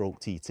 2-stroke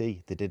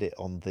TT? They did it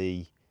on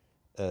the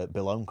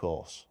Boulogne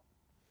course.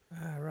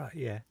 Right,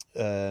 yeah.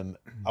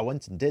 I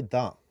went and did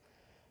that.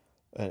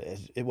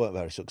 It weren't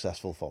very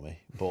successful for me,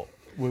 but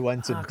we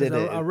went and did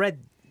it. I read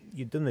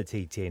you'd done the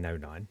TT in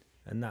 09,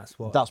 and that's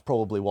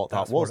probably what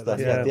that was then.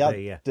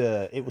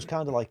 It was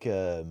kind of like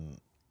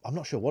I'm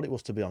not sure what it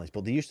was, to be honest,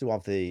 but they used to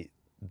have the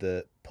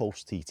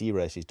post TT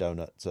races down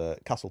at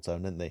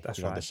Castletown, didn't they? That's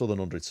right. The Southern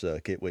 100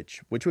 circuit,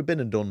 which we've been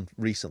and done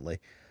recently.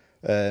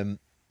 And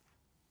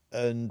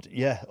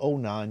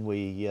 09,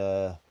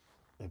 my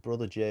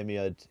brother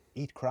Jamie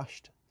he'd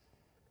crashed,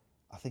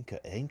 I think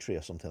at Aintree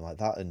or something like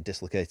that, and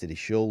dislocated his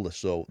shoulder.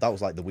 So that was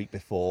the week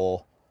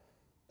before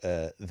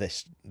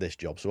this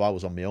job. So I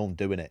was on my own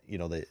doing it,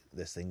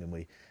 this thing, and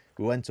we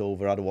went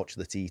over, had a watch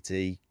of the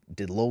TT,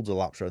 did loads of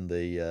laps around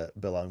the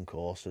Boulogne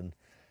course, and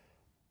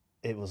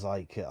it was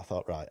I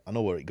thought, right, I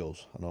know where it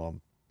goes. I know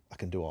I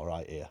can do all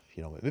right here.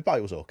 My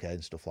bike was okay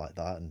and stuff like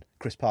that. And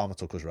Chris Palmer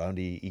took us round.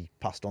 He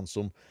passed on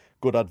some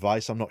good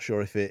advice. I'm not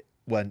sure if it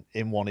went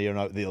in one ear and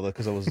out the other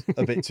because I was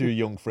a bit too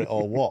young for it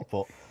or what,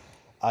 but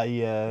he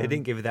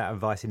didn't give you that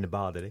advice in the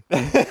bar, did he?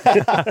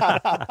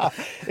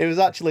 It was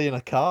actually in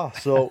a car,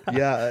 so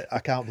I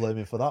can't blame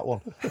him for that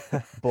one.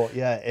 But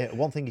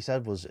one thing he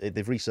said was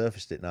they've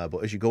resurfaced it now,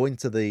 but as you go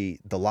into the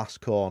last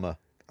corner,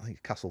 I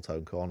think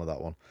Castletown corner, that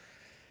one,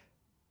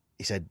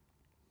 he said,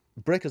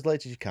 brake as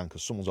late as you can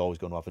because someone's always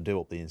going to have a do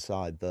up the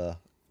inside there,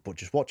 but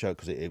just watch out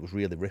because it was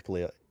really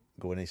ripply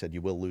going. He said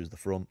you will lose the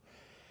front.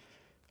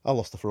 I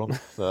lost the front.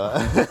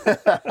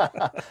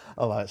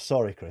 I'm like,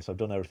 sorry, Chris, I've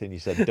done everything you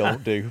said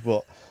don't do.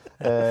 But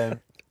and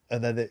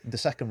then the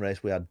second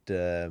race we had,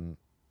 I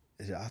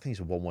think it's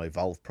a one-way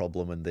valve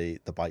problem, and the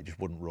bike just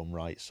wouldn't run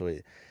right. So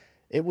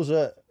it was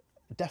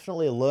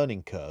definitely a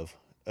learning curve,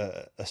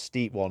 a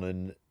steep one,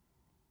 and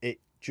it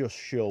just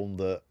shown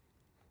that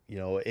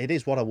it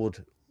is what I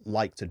would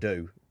like to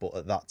do, but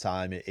at that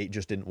time it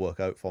just didn't work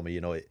out for me.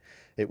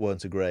 It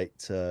weren't a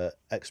great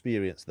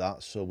experience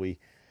that. So we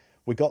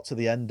got to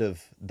the end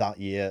of that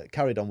year,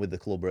 carried on with the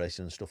club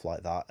racing and stuff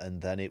like that,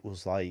 and then it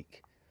was I'd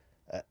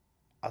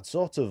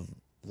sort of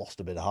lost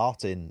a bit of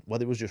heart in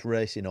whether it was just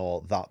racing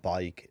or that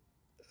bike.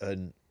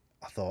 And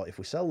I thought, if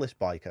we sell this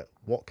bike,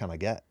 what can I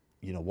get?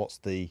 What's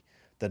the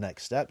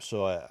next step?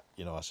 So I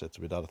said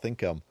to my dad, I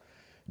think I'm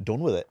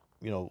done with it,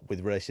 with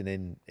racing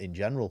in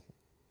general.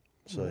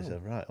 So he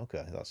said, right,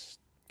 okay, that's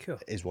cool.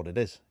 Is what it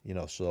is,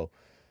 So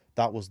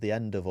that was the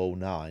end of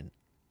 09.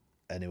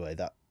 Anyway,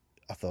 that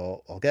I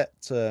thought I'll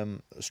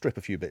strip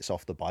a few bits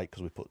off the bike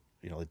because we put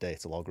the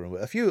data logger and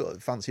a few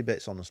fancy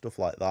bits on and stuff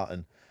like that,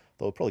 and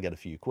thought we'll probably get a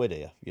few quid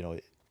here,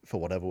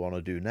 for whatever we want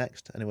to do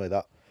next. Anyway,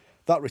 that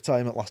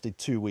retirement lasted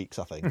 2 weeks,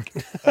 I think,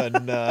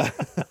 and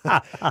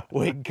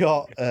we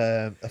got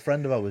a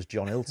friend of ours,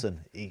 John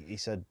Hilton. He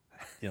said,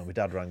 my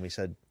dad rang me. He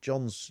said,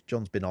 John's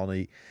been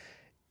on.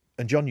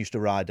 And John used to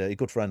ride a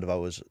good friend of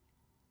ours,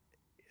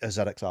 a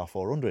ZXR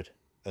 400,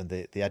 and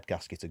the head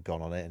gasket had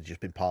gone on it and just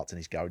been parked in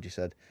his garage. He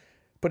said,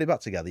 put it back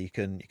together, you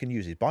can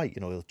use his bike,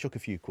 he'll chuck a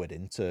few quid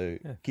into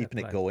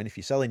keeping it going. If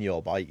you're selling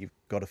your bike, you've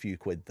got a few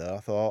quid there. I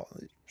thought,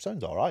 it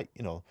sounds all right,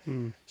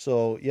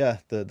 So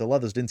the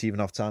leathers didn't even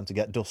have time to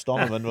get dust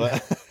on them,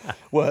 and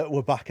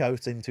we're back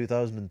out in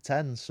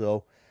 2010.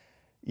 So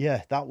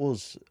that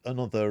was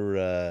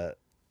another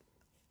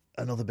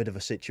another bit of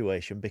a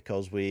situation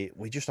because we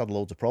just had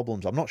loads of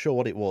problems. I'm not sure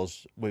what it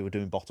was. We were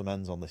doing bottom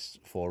ends on this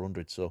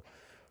 400. So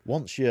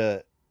once we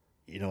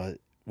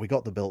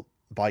got the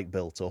bike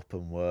built up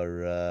and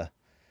we're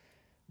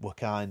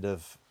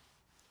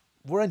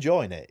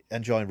enjoying it,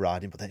 enjoying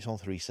riding, but then it's on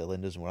 3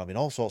 cylinders and we're having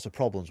all sorts of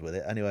problems with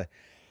it. Anyway,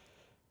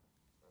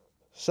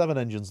 7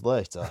 engines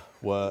later,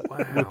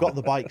 we've got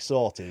the bike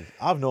sorted.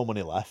 I've no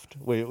money left.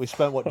 We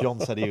spent what John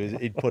said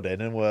he'd put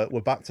in, and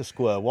we're back to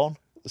square one.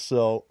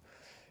 So,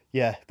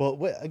 yeah, but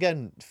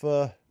again,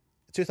 for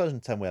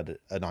 2010, we had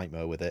a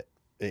nightmare with it.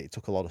 It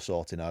took a lot of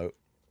sorting out,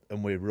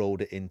 and we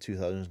rode it in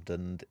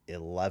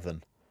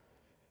 2011,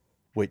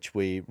 which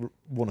we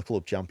won a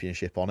club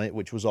championship on it,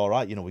 which was all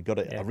right. We got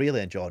it. Yeah. I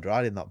really enjoyed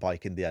riding that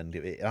bike in the end.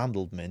 It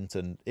handled mint,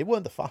 and it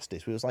weren't the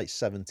fastest. It was like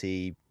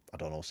 74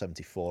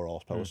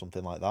 horsepower or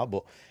something like that,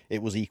 but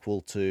it was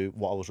equal to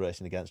what I was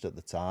racing against at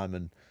the time,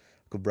 and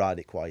could ride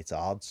it quite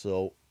hard.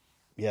 So,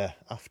 yeah,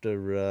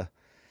 after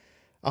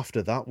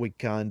that, we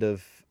kind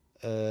of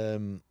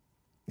done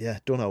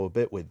our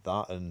bit with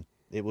that, and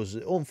it was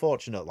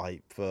unfortunate.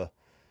 Like for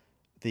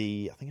I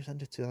think it was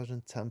end of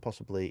 2010,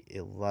 possibly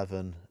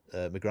 11.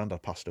 My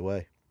granddad passed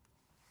away,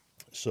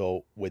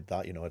 so with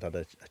that, I'd had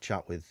a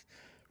chat with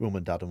mum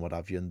and dad and what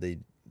have you, and they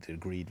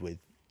agreed with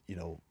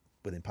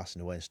with him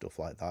passing away and stuff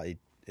like that,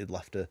 he'd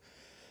left a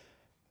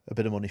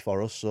bit of money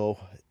for us, so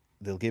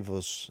they'll give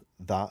us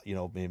that. Me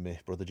and my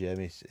brother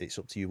Jamie, it's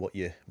up to you what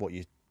you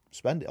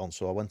spend it on.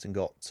 So I went and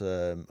got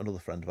another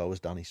friend of ours,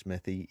 Danny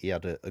Smith. He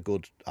had a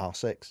good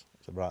R6. I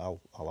said, right,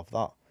 I'll have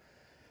that.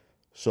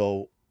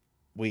 So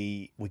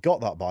we got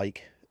that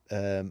bike,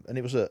 and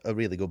it was a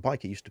really good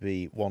bike. It used to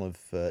be one of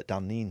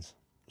Dan Neen's,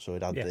 so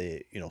it had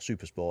the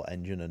Super Sport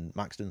engine and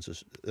Maxton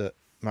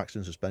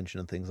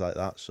suspension and things like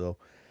that. So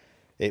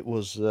it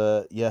was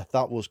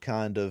that was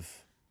kind of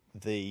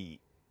the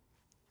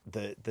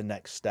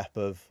next step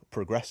of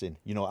progressing,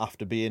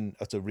 after being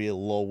at a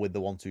real low with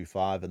the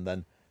 125 and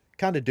then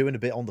kind of doing a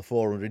bit on the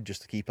 400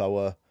 just to keep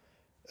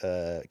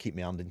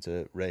me hand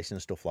into racing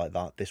and stuff like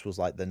that. This was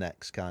like the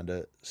next kind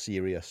of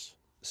serious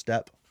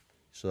step.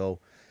 So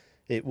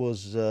it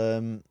was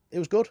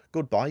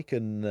good bike,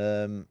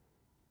 and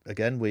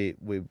again we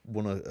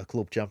won a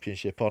club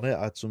championship on it.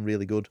 I had some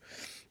really good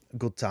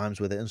times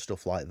with it and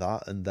stuff like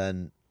that, and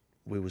then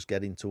we was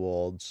getting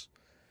towards,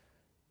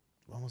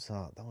 when was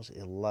that? That was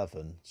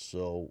 11.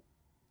 So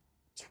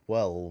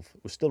 12,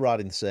 we're still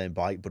riding the same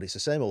bike, but it's the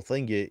same old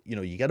thing.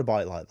 You get a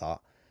bike like that,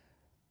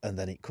 and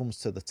then it comes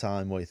to the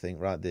time where you think,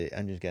 right, the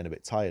engine's getting a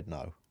bit tired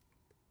now.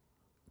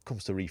 It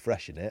comes to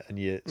refreshing it,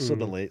 and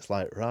suddenly it's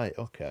like, right,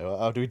 okay, well,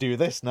 how do we do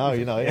this now?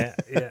 Yeah.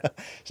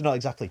 It's not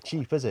exactly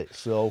cheap, is it?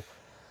 So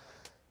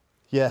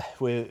yeah,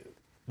 we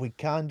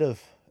kind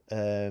of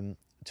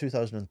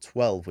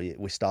 2012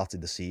 we started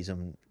the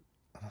season.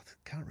 I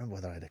can't remember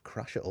whether I had a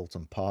crash at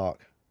Alton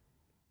Park.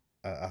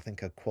 I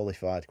think I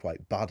qualified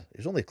quite bad. It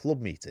was only a club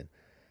meeting.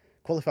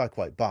 Qualified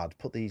quite bad.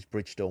 Put these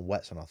Bridgestone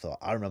wets on.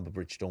 I remember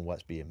Bridgestone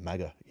wets being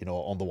mega,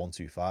 on the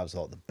 125s. I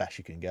thought the best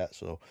you can get.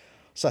 So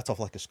set off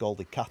like a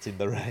scalded cat in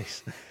the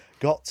race.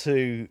 Got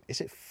to, is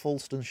it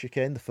Fulston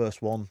chicane, the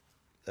first one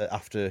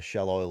after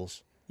Shell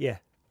Oils? Yeah.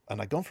 And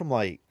I'd gone from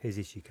like... Here's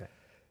his chicane.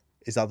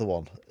 Is that the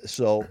one?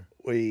 So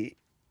I'd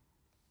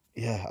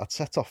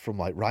set off from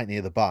like right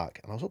near the back,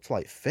 and I was up to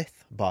like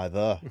 5th by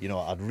there.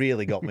 I'd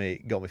really got my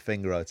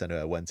finger out anyway.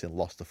 I went in,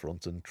 lost the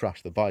front, and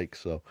trashed the bike.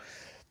 So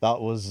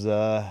that was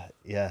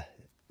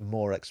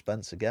more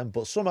expense again.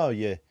 But somehow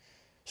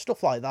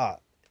stuff like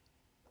that,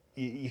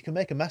 you can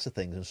make a mess of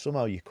things, and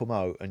somehow you come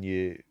out and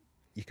you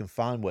can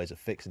find ways of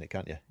fixing it,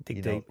 can't you?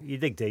 You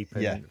dig deep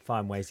and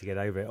find ways to get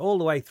over it. All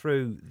the way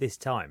through this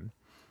time,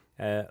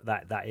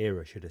 that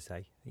era, should I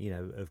say,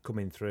 of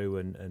coming through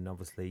and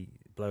obviously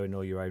blowing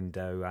all your own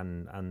dough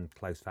and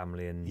close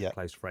family and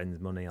close friends'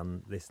 money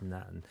on this and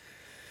that, and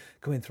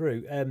coming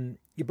through.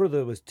 Your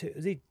brother was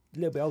he a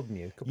little bit older than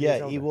you? A couple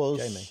years older, he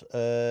was.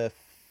 Jamie?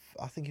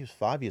 I think he was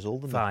 5 years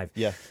older than me. 5.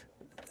 Yeah.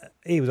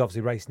 He was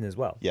obviously racing as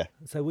well. Yeah.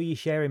 So were you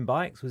sharing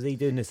bikes? Was he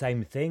doing the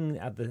same thing,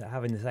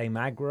 having the same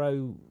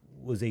aggro?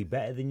 Was he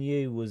better than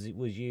you? Was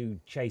you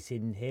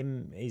chasing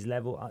him, his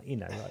level?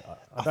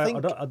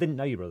 I didn't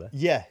know your brother.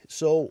 Yeah,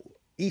 so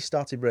he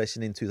started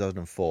racing in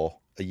 2004,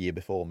 a year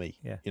before me.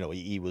 Yeah.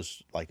 He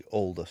was like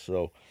older,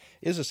 so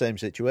it was the same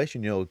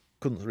situation.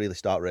 Couldn't really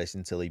start racing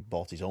until he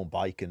bought his own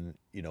bike and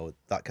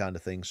that kind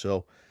of thing.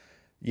 So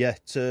yeah,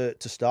 to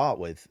start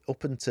with,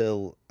 up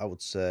until I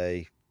would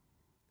say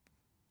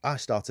I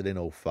started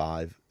in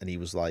 05, and he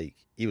was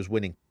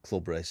winning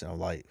club racing. I'm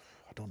like,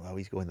 I don't know how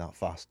he's going that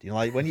fast.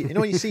 When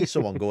you see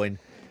someone going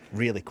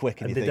really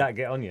quick, and did that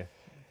get on you?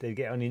 Did it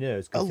get on your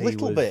nerves? A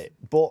little bit,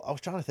 but I was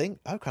trying to think,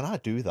 how can I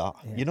do that?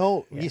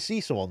 Yeah. You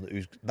see someone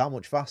who's that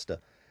much faster.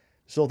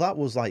 So that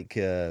was like,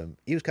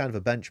 he was kind of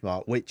a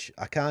benchmark, which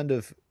I kind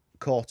of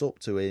caught up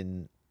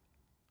to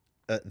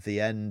at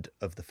the end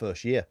of the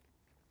first year.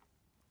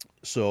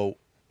 So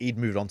he'd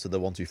moved on to the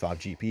 125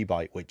 GP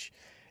bike, which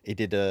he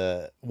did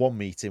one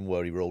meeting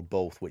where he rode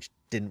both, which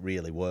didn't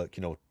really work,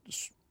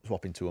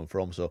 swapping to and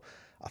from. So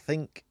I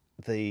think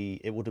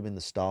it would have been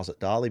the Stars at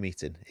Darley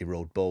meeting. He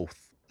rode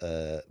both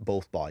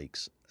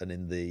bikes, and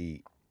in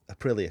the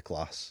Aprilia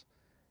class,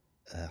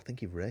 I think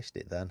he raced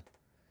it then,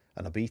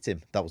 and I beat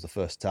him. That was the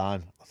first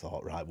time. I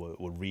thought, right,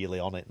 we're really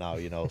on it now,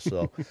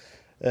 So,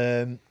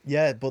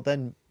 But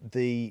then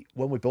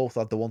when we both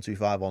had the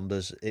 125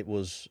 Hondas, it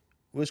was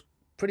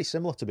pretty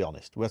similar, to be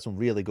honest. We had some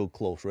really good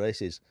close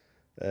races.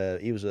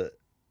 He was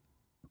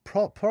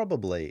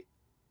probably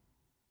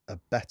a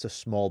better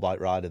small bike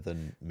rider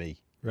than me.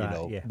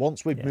 Right,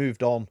 Once we'd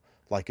moved on,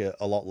 like a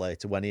lot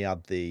later, when he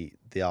had the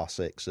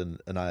R6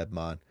 and I had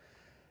mine,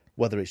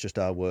 whether it's just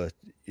how we're,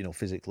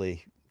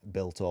 physically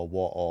built or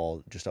what,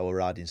 or just our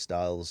riding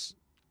styles,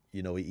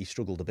 he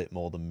struggled a bit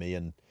more than me,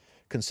 and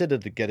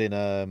considered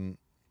getting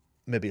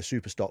maybe a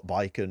super stock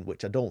bike, and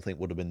which I don't think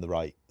would have been the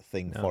right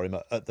thing for him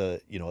at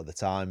the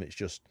time. It's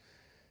just,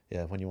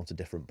 when you want a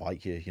different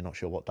bike, you're not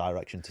sure what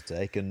direction to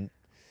take, and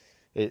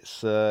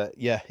it's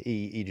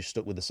he just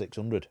stuck with the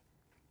 600.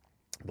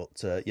 But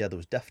there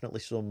was definitely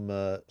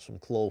some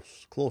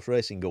close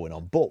racing going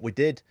on. But we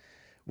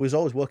was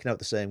always working out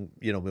the same,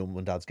 my mum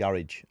and dad's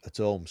garage at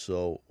home,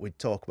 so we'd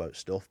talk about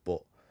stuff.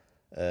 But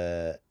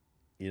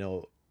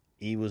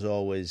he was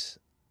always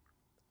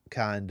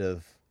kind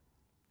of,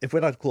 if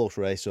we'd had a close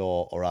race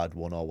or I'd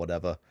won or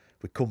whatever,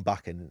 we'd come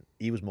back and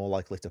he was more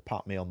likely to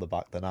pat me on the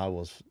back than I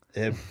was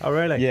him. Oh,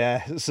 really?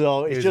 Yeah.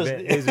 So it's he was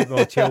a bit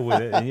more chill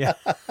with it. Yeah.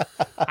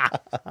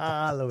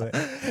 I love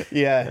it.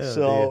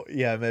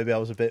 Yeah. Maybe I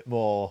was a bit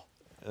more.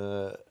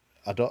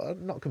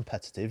 I'm not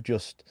competitive.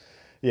 Just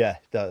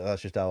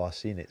that's just how I've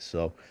seen it.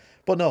 So,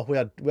 but no, we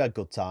had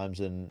good times,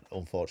 and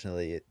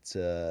unfortunately,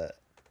 it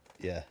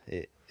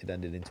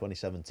ended in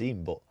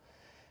 2017. But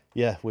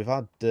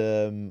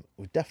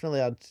we've definitely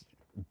had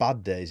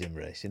bad days in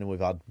racing, and we've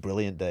had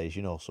brilliant days,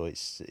 so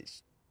it's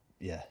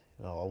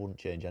I wouldn't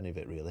change any of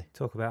it, really.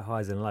 Talk about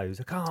highs and lows.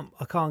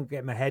 I can't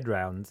get my head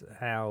round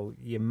how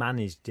you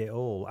managed it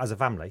all as a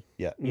family.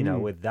 Yeah.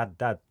 With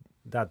dad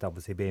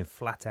obviously being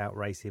flat out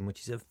racing,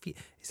 which is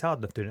it's hard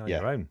enough doing it on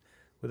your own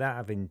without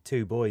having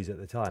two boys at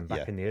the time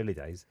back in the early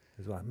days.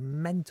 It was like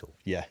mental.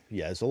 Yeah.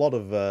 There's a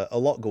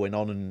lot going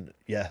on, and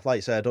like I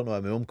say, I don't know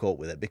how my mum coped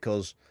with it,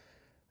 because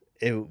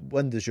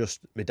when there's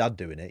just my dad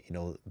doing it,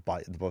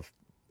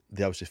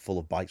 the house is full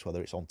of bikes,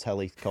 whether it's on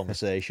telly,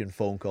 conversation,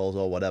 phone calls,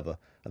 or whatever.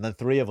 And then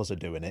three of us are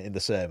doing it in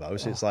the same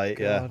house. It's like,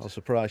 I'm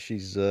surprised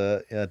she's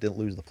didn't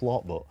lose the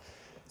plot. But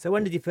so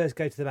when did you first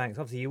go to the Manx?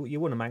 Obviously, you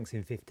won a Manx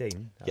in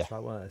 15. That's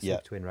right, a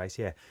Super Twin race.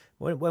 Yeah.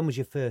 When was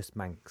your first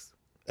Manx?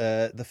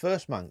 The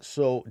first Manx.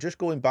 So just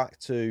going back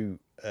to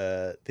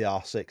the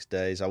R6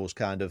 days, I was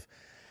kind of,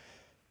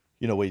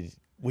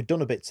 we'd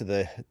done a bit to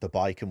the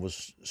bike and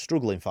was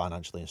struggling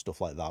financially and stuff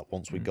like that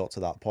once we got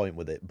to that point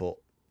with it. But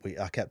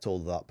I kept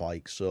hold of that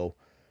bike. So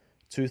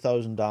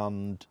 2000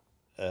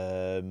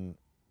 and...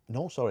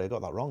 no, sorry, I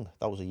got that wrong.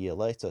 That was a year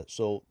later.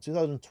 So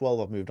 2012,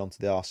 I've moved on to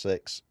the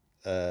R6.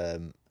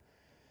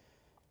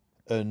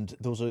 And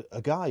there was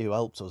a guy who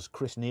helped us,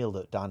 Chris Neal,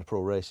 at Dyna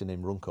Pro Racing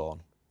in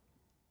Runcorn.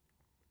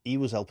 He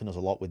was helping us a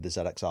lot with the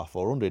ZXR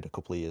 400 a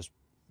couple of years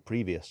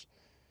previous.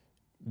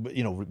 But,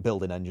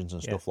 building engines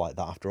and stuff like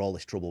that after all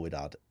this trouble we'd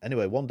had.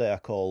 Anyway, one day I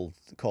called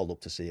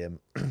up to see him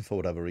for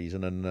whatever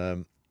reason,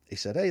 and he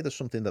said, "Hey, there's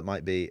something that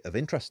might be of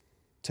interest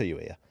to you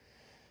here."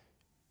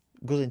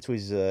 Goes into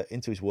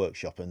his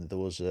workshop, and there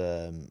was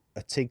a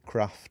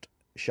Tigcraft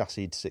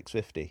chassis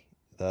 650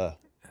 there,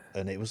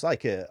 and it was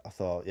like I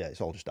thought, it's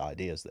all just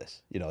ideas.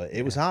 This,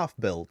 it was half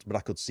built, but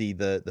I could see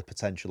the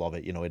potential of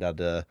it. It had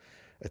a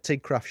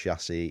Tigcraft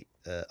chassis,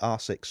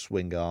 R6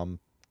 swing arm,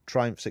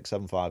 Triumph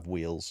 675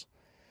 wheels,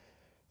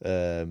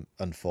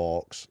 and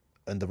forks,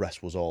 and the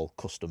rest was all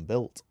custom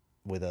built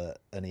with an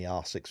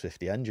ER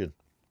 650 engine.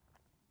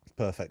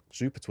 Perfect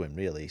super twin,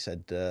 really. He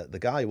said the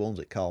guy who owns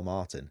it, Carl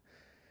Martin,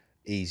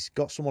 he's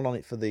got someone on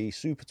it for the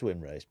Super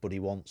Twin race, but he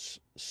wants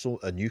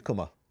a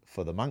newcomer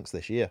for the Manx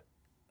this year.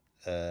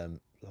 I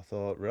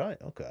thought, right,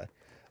 okay.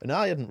 And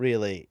I hadn't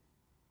really,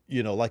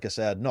 like I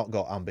said, not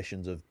got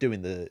ambitions of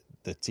doing the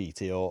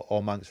TT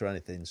or Manx or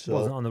anything. So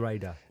wasn't on the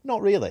radar.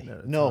 Not really.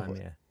 No,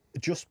 time,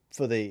 just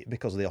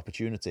because of the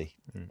opportunity.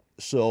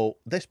 So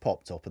this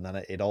popped up, and then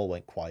it all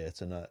went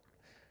quiet. And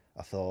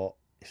I thought,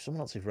 if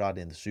someone else is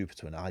riding the Super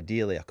Twin,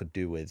 ideally I could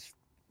do with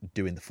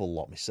doing the full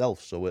lot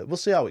myself. So we'll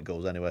see how it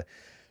goes anyway.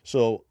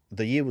 So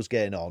the year was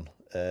getting on.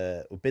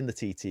 We've been the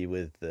TT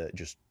with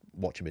just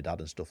watching my dad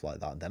and stuff like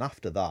that. And then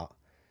after that,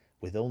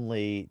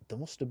 there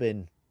must have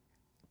been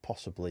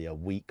possibly a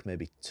week,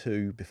 maybe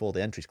two, before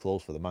the entries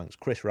closed for the Manx.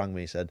 Chris rang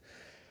me and said,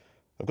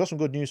 "I've got some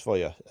good news for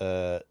you.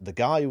 The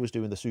guy who was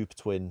doing the Super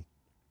Twin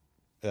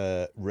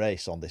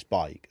race on this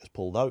bike has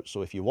pulled out.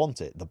 So if you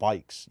want it, the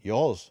bike's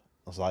yours."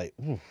 I was like,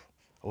 "Ooh,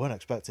 I weren't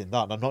expecting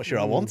that, and I'm not sure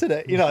I wanted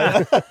it."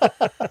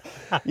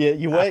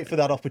 You wait for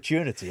that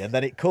opportunity, and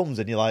then it comes,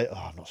 and you're like,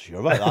 "Oh, I'm not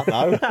sure about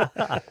that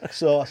now."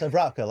 So I said,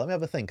 "Right, okay, let me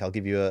have a think. I'll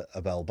give you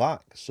a bell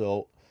back."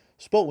 So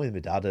spoke with my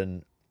dad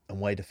and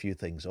weighed a few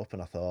things up,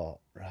 and I thought,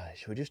 right,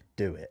 should we just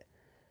do it?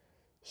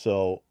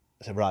 So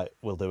I said, right,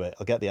 we'll do it.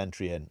 I'll get the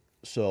entry in.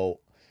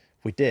 So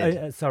we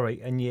did. Sorry,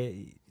 and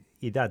you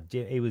your dad,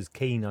 he was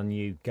keen on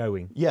you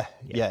going. Yeah.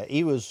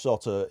 He was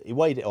he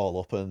weighed it all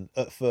up, and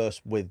at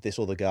first with this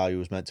other guy who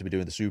was meant to be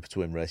doing the Super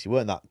Twin race, he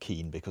weren't that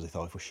keen because he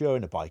thought, if we're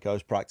sharing a bike,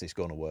 how's practice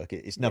going to work?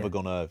 It's never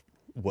going to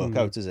work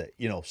out, is it?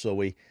 So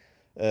we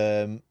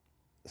said,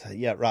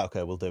 yeah, right,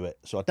 okay, we'll do it.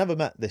 So I'd never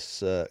met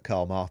this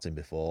Carl Martin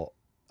before.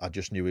 I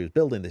just knew he was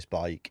building this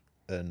bike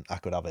and I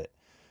could have it.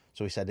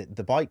 So he said,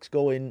 the bike's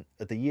going,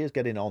 the year's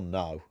getting on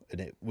now.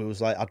 And it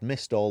was like, I'd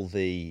missed all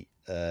the,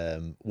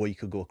 where you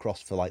could go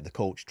across for like the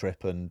coach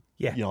trip and,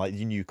 like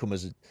the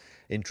newcomers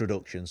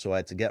introduction. So I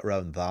had to get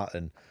around that.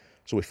 And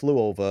so we flew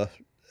over.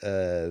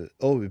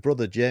 My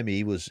brother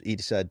Jamie, he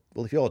said,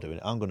 well, if you're doing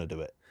it, I'm going to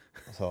do it.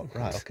 I thought,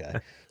 right, okay.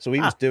 So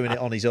he was doing it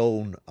on his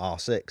own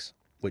R6,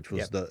 which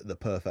was the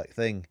perfect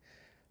thing.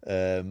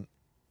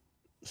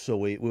 So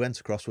we went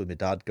across with my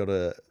dad, got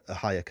a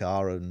hire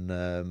car,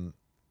 and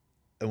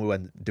we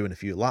went doing a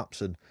few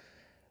laps. And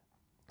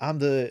I'm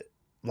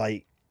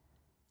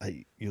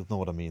you'll know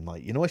what I mean.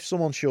 Like, if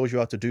someone shows you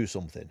how to do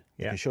something,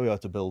 they can show you how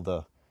to build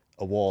a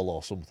wall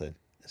or something.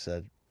 I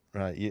said,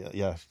 right,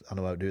 yeah, I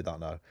know how to do that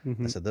now.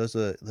 I said, there's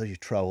your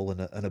trowel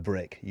and a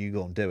brick. You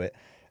go and do it.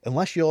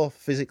 Unless you're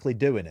physically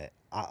doing it,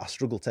 I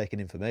struggle taking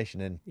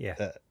information in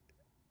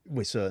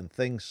with certain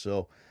things.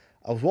 So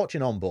I was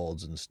watching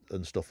onboards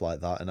and stuff like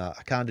that, and I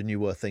kind of knew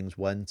where things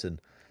went,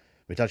 and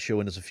my dad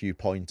showing us a few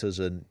pointers,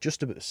 and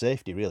just a bit of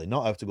safety, really,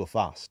 not how to go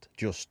fast,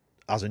 just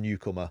as a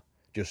newcomer,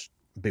 just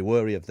be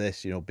wary of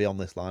this, be on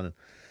this line. And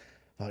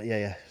I thought,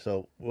 yeah.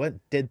 So we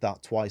did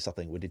that twice, I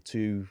think. We did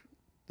two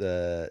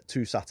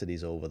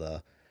Saturdays over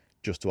there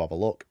just to have a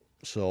look.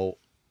 So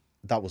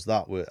that was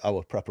that.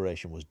 Our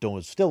preparation was done. I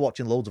was still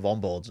watching loads of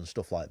onboards and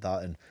stuff like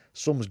that, and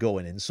some's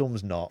going in,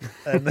 some's not.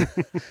 And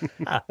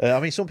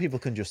I mean, some people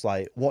can just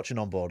like watch an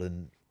onboard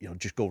and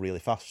just go really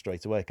fast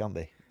straight away, can't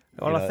they?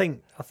 Well, I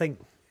think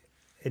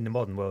in the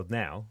modern world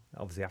now,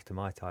 obviously after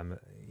my time,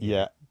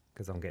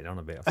 because I'm getting on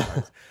a bit, I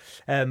suppose.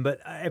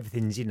 But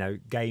everything's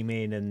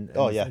gaming and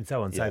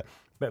so on. So,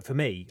 but for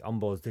me,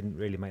 onboards didn't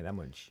really make that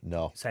much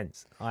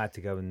sense. I had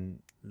to go and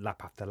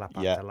lap after lap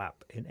after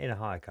lap in a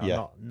hire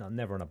car,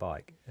 never on a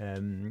bike,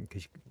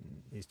 because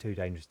it's too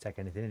dangerous to take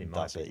anything in.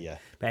 That's it, yeah.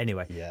 But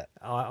anyway,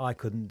 I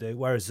couldn't do.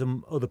 Whereas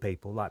some other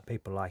people, like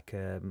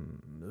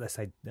let's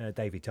say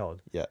Davey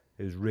Todd,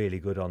 who's really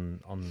good on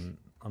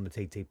the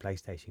TT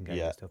PlayStation game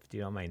and stuff. Do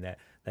you know what I mean?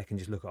 They can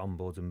just look at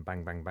onboards and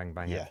bang, bang, bang,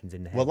 bang, everything's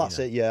in the head. Well, that's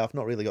it. Yeah, I've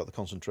not really got the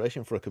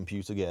concentration for a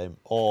computer game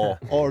or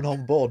an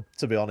onboard,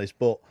 to be honest.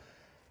 But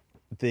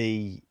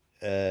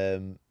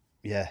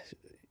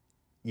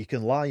you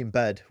can lie in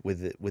bed with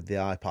the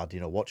iPad,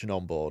 watching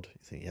onboard. You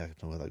think, I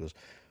don't know where that goes.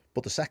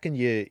 But the second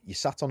you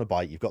sat on a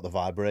bike, you've got the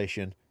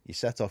vibration. You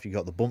set off, you've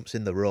got the bumps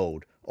in the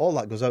road. All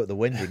that goes out the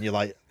window, and you're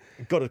like,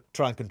 you've got to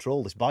try and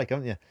control this bike,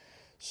 haven't you?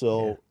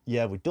 So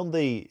we've done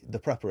the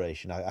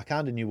preparation. I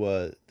kind of knew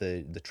where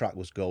the track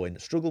was going.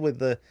 Struggle with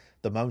the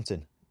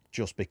mountain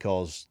just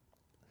because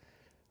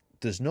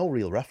there's no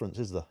real reference,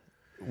 is there?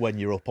 When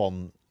you're up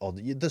on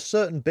there's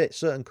certain bits,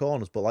 certain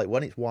corners, but like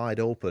when it's wide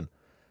open,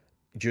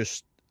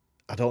 just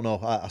I don't know.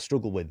 I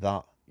struggled with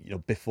that,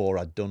 before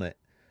I'd done it.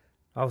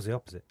 I was the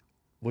opposite.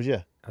 Was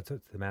you? I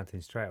took to the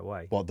mountain straight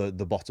away. What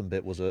the bottom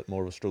bit was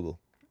more of a struggle?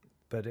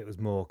 But it was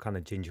more kind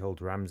of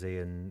Gingerhold, Ramsey,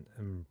 and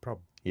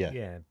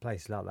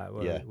places like that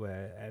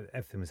where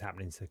everything was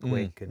happening so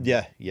quick. And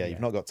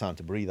you've not got time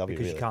to breathe, have you?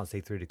 Because you can't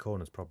see through the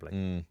corners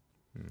properly.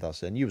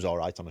 That's it. And you was all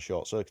right on a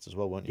short circuit as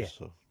well, weren't you?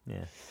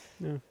 Yeah.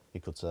 So,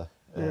 you could say.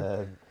 We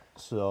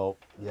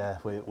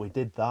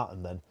did that,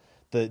 and then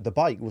the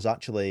bike was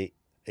actually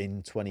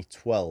in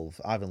 2012.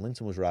 Ivan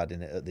Linton was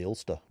riding it at the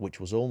Ulster, which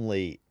was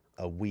only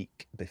a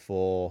week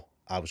before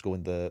I was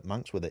going the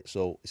Manx with it.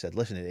 So he said,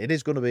 listen, it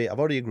is going to be, I've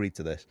already agreed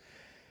to this.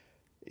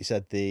 He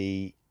said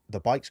the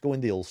bike's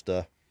going the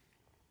Ulster.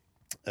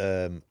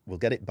 We'll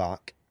get it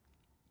back,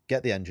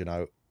 get the engine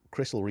out.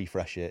 Chris will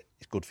refresh it.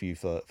 It's good for you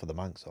for the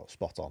Manx. Oh,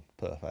 spot on.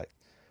 Perfect.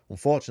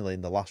 Unfortunately,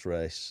 in the last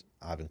race,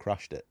 Ivan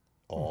crashed it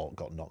or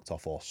got knocked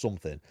off or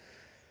something.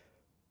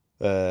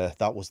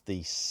 That was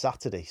the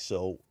Saturday.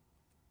 So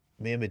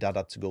me and my dad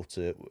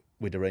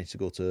we'd arranged to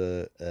go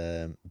to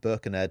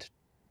Birkenhead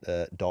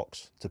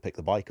docks to pick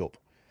the bike up.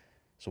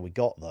 So we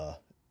got there,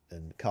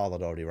 and Carl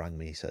had already rang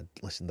me. He said,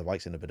 listen, the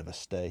bike's in a bit of a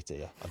state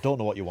here. I don't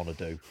know what you want to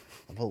do.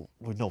 Well,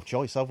 we've no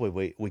choice, have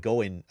we? We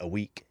go in a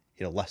week,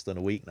 less than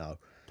a week now.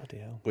 Bloody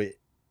hell.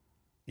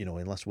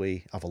 Unless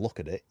we have a look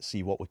at it,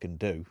 see what we can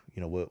do,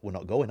 we're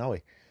not going, are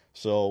we?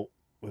 So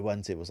we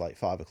went, it was like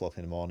 5 o'clock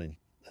in the morning.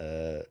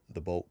 The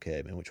boat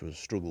came in, which was a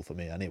struggle for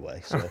me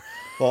anyway. So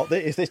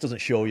if this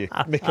doesn't show you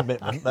my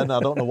commitment, then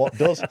I don't know what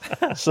does.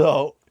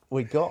 So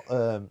we got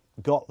there.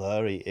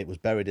 It was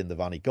buried in the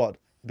van. He got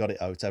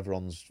it out.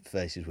 Everyone's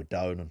faces were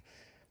down, and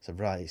I said,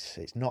 right,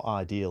 it's not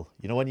ideal.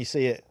 When you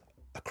see a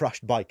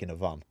crashed bike in a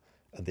van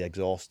and the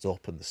exhaust's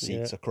up and the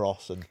seats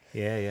across, and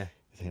you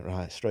think,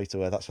 right, straight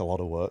away, that's a lot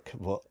of work.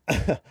 But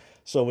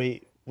so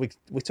we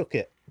took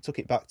it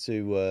back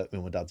to me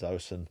and my dad's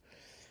house and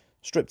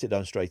stripped it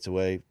down straight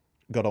away.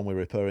 Got on with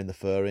repairing the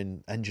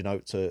fairing, engine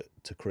out to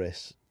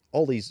Chris,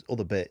 all these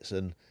other bits,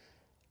 and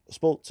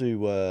spoke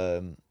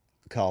to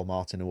Carl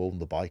Martin, who owned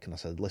the bike, and I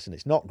said, listen,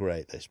 it's not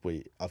great, this.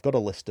 I've got a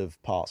list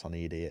of parts I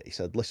need here. He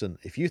said, listen,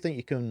 if you think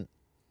you can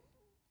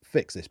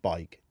fix this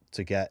bike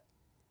to get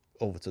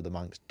over to the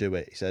Manx, do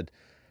it. He said,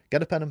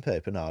 get a pen and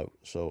paper now.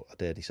 So I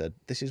did. He said,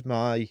 this is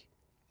my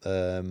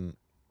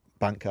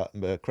bank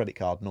card, credit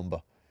card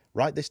number.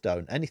 Write this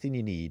down. Anything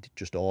you need,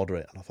 just order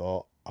it. And I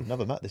thought, I've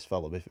never met this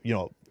fella before. You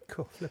know,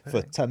 cool.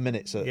 for 10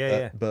 minutes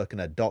at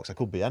Birkenhead Docks, I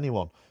could be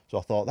anyone. So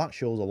I thought that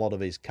shows a lot of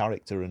his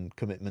character and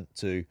commitment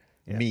to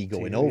me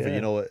going over, you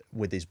know,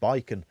 with his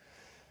bike, and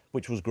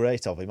which was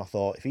great of him. I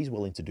thought, if he's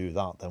willing to do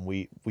that, then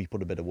we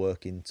put a bit of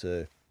work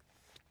into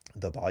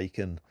the bike,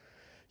 and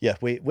yeah,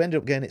 we ended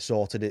up getting it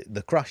sorted.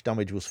 The crash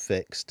damage was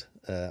fixed.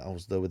 I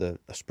was there with a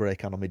spray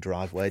can on my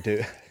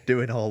driveway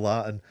doing all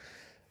that,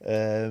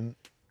 and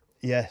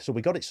so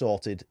we got it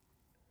sorted,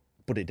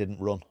 but it didn't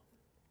run.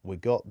 We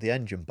got the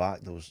engine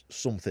back. There was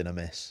something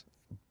amiss,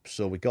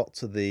 so we got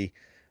to the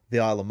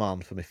Isle of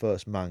Man for my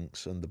first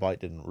Manx, and the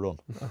bike didn't run.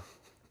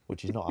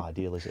 Which is not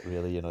ideal, is it,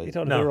 really? You know, you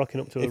don't know rocking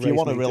up to a if race you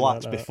want to meeting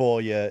relax like that.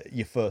 before your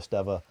first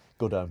ever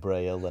go down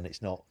Bray Hill, then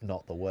it's not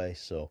the way.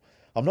 So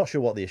I'm not sure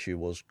what the issue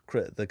was.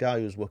 The guy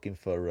who was working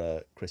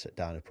for Chris at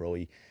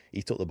Dynapro,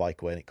 he took the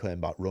bike away and it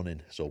came back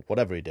running. So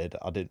whatever he did,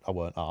 I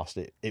weren't asked.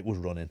 It was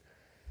running,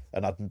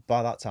 and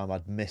by that time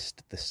I'd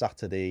missed the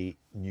Saturday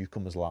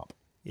newcomers lap.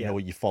 You know,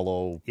 where you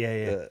follow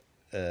the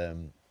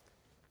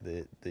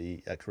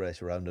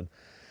X-race around, and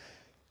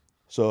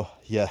so,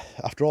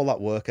 after all that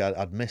work,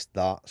 I'd missed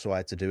that, so I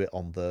had to do it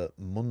on the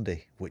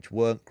Monday, which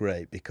weren't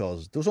great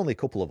because there was only a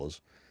couple of us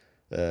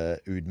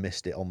who'd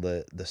missed it on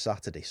the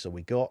Saturday. So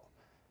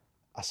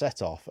I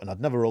set off, and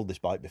I'd never rode this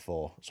bike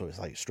before, so it's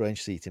like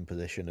strange seating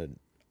position, and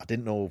I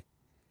didn't know.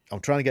 I'm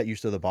trying to get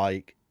used to the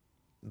bike,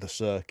 the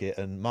circuit,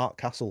 and Mark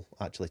Castle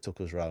actually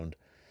took us round.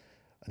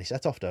 And he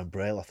set off down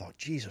Bray Hill. I thought,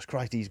 Jesus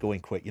Christ, he's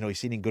going quick. You know, he's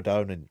seen him go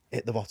down and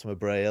hit the bottom of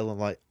Bray Hill. I'm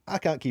like, I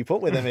can't keep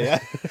up with him here.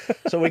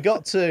 So we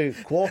got to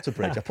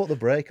Quarterbridge. I put the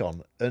brake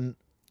on and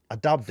I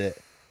dabbed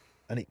it,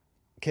 and it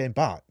came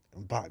back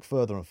and back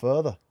further and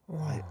further.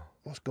 Like,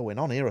 what's going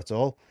on here at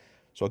all?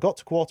 So I got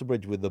to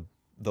Quarterbridge with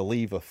the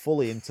lever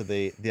fully into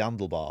the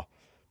handlebar,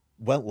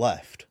 went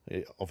left.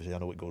 Obviously, I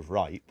know it goes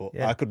right, but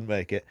I couldn't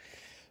make it.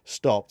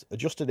 Stopped,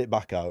 adjusted it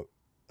back out,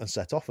 and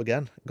set off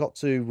again. Got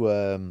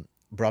to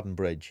Braddon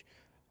Bridge.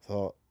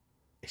 Thought,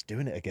 it's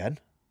doing it again.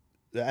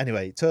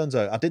 Anyway, it turns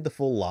out I did the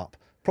full lap.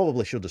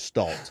 Probably should have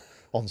stopped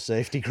on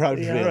safety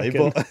grounds, really.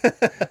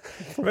 But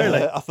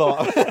really, I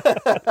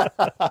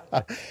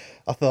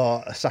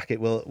thought, sack it.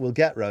 We'll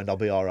get round. I'll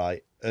be all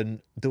right.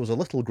 And there was a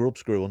little grub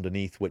screw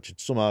underneath which had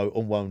somehow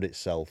unwound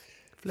itself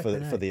for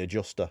the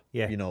adjuster.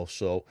 Yeah. You know,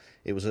 so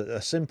it was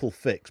a simple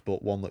fix,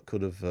 but one that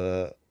could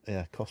have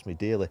cost me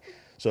dearly.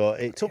 So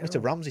it took me to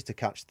Ramsey to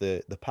catch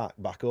the pack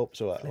back up.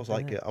 So I was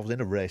like, I was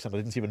in a race and I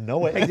didn't even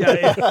know it.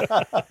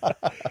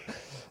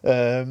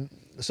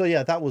 So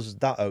that was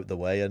that out the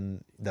way,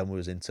 and then we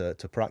was into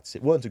practice.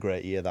 It weren't a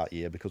great year that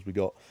year because we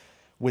got,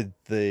 with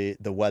the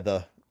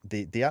weather,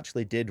 they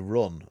actually did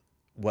run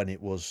when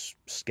it was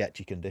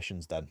sketchy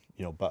conditions then.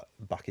 You know,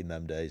 back in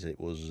them days it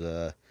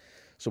was.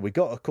 So we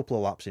got a couple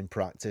of laps in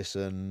practice,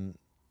 and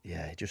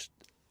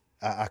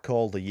I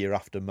called the year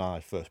after my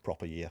first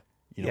proper year.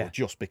 You know,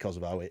 just because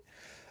of how it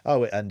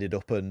ended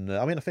up. And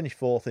I finished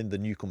fourth in the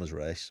newcomers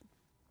race,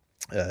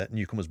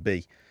 newcomers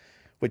B,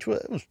 which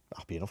was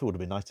happy enough. It would have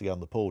been nice to get on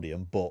the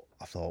podium, but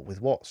I thought,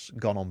 with what's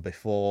gone on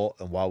before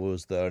and while we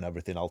was there and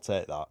everything, I'll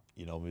take that.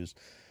 You know,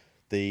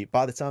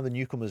 by the time the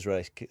newcomers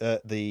race,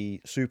 the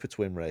Super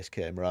Twin race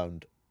came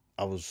round,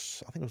 I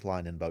think I was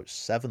lying in about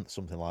 7th,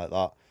 something like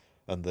that,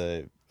 and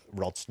the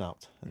rod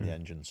snapped in the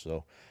engine.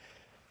 So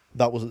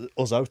that was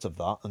us out of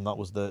that, and that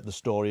was the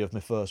story of my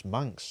first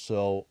Manx.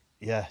 So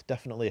yeah,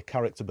 definitely a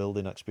character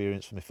building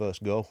experience for my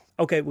first go.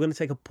 Okay, we're going to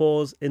take a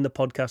pause in the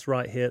podcast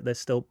right here. There's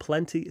still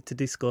plenty to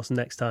discuss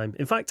next time.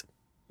 In fact,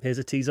 here's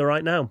a teaser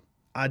right now.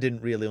 I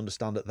didn't really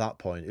understand at that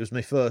point. It was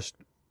my first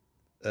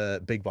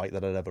big bike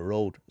that I'd ever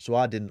rode, so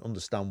I didn't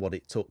understand what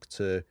it took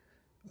to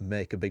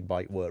make a big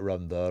bike work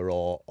around there,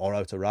 or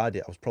how to ride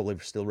it. I was probably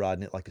still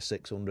riding it like a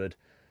 600,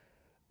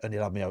 and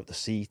it had me out the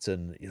seat,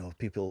 and you know,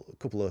 a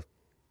couple of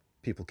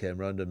people came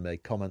round and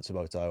made comments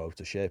about how out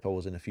of shape I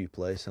was in a few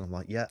places, and I'm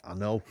like, yeah, I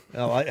know.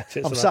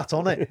 I'm sat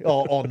on it,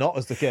 or not,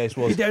 as the case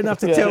was. You don't have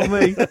to tell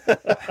me.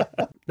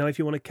 Now, if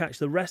you want to catch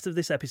the rest of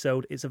this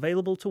episode, it's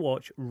available to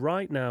watch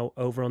right now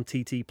over on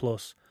TT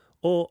Plus.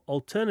 Or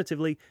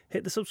alternatively,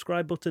 hit the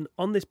subscribe button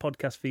on this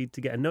podcast feed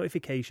to get a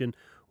notification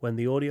when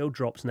the audio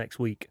drops next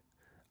week.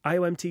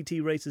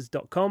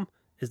 IOMTTRacers.com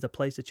is the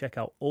place to check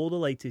out all the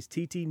latest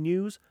TT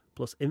news,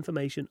 plus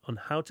information on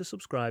how to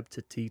subscribe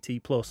to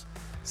TT Plus.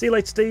 See you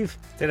later, Steve.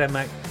 See you then,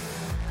 mate.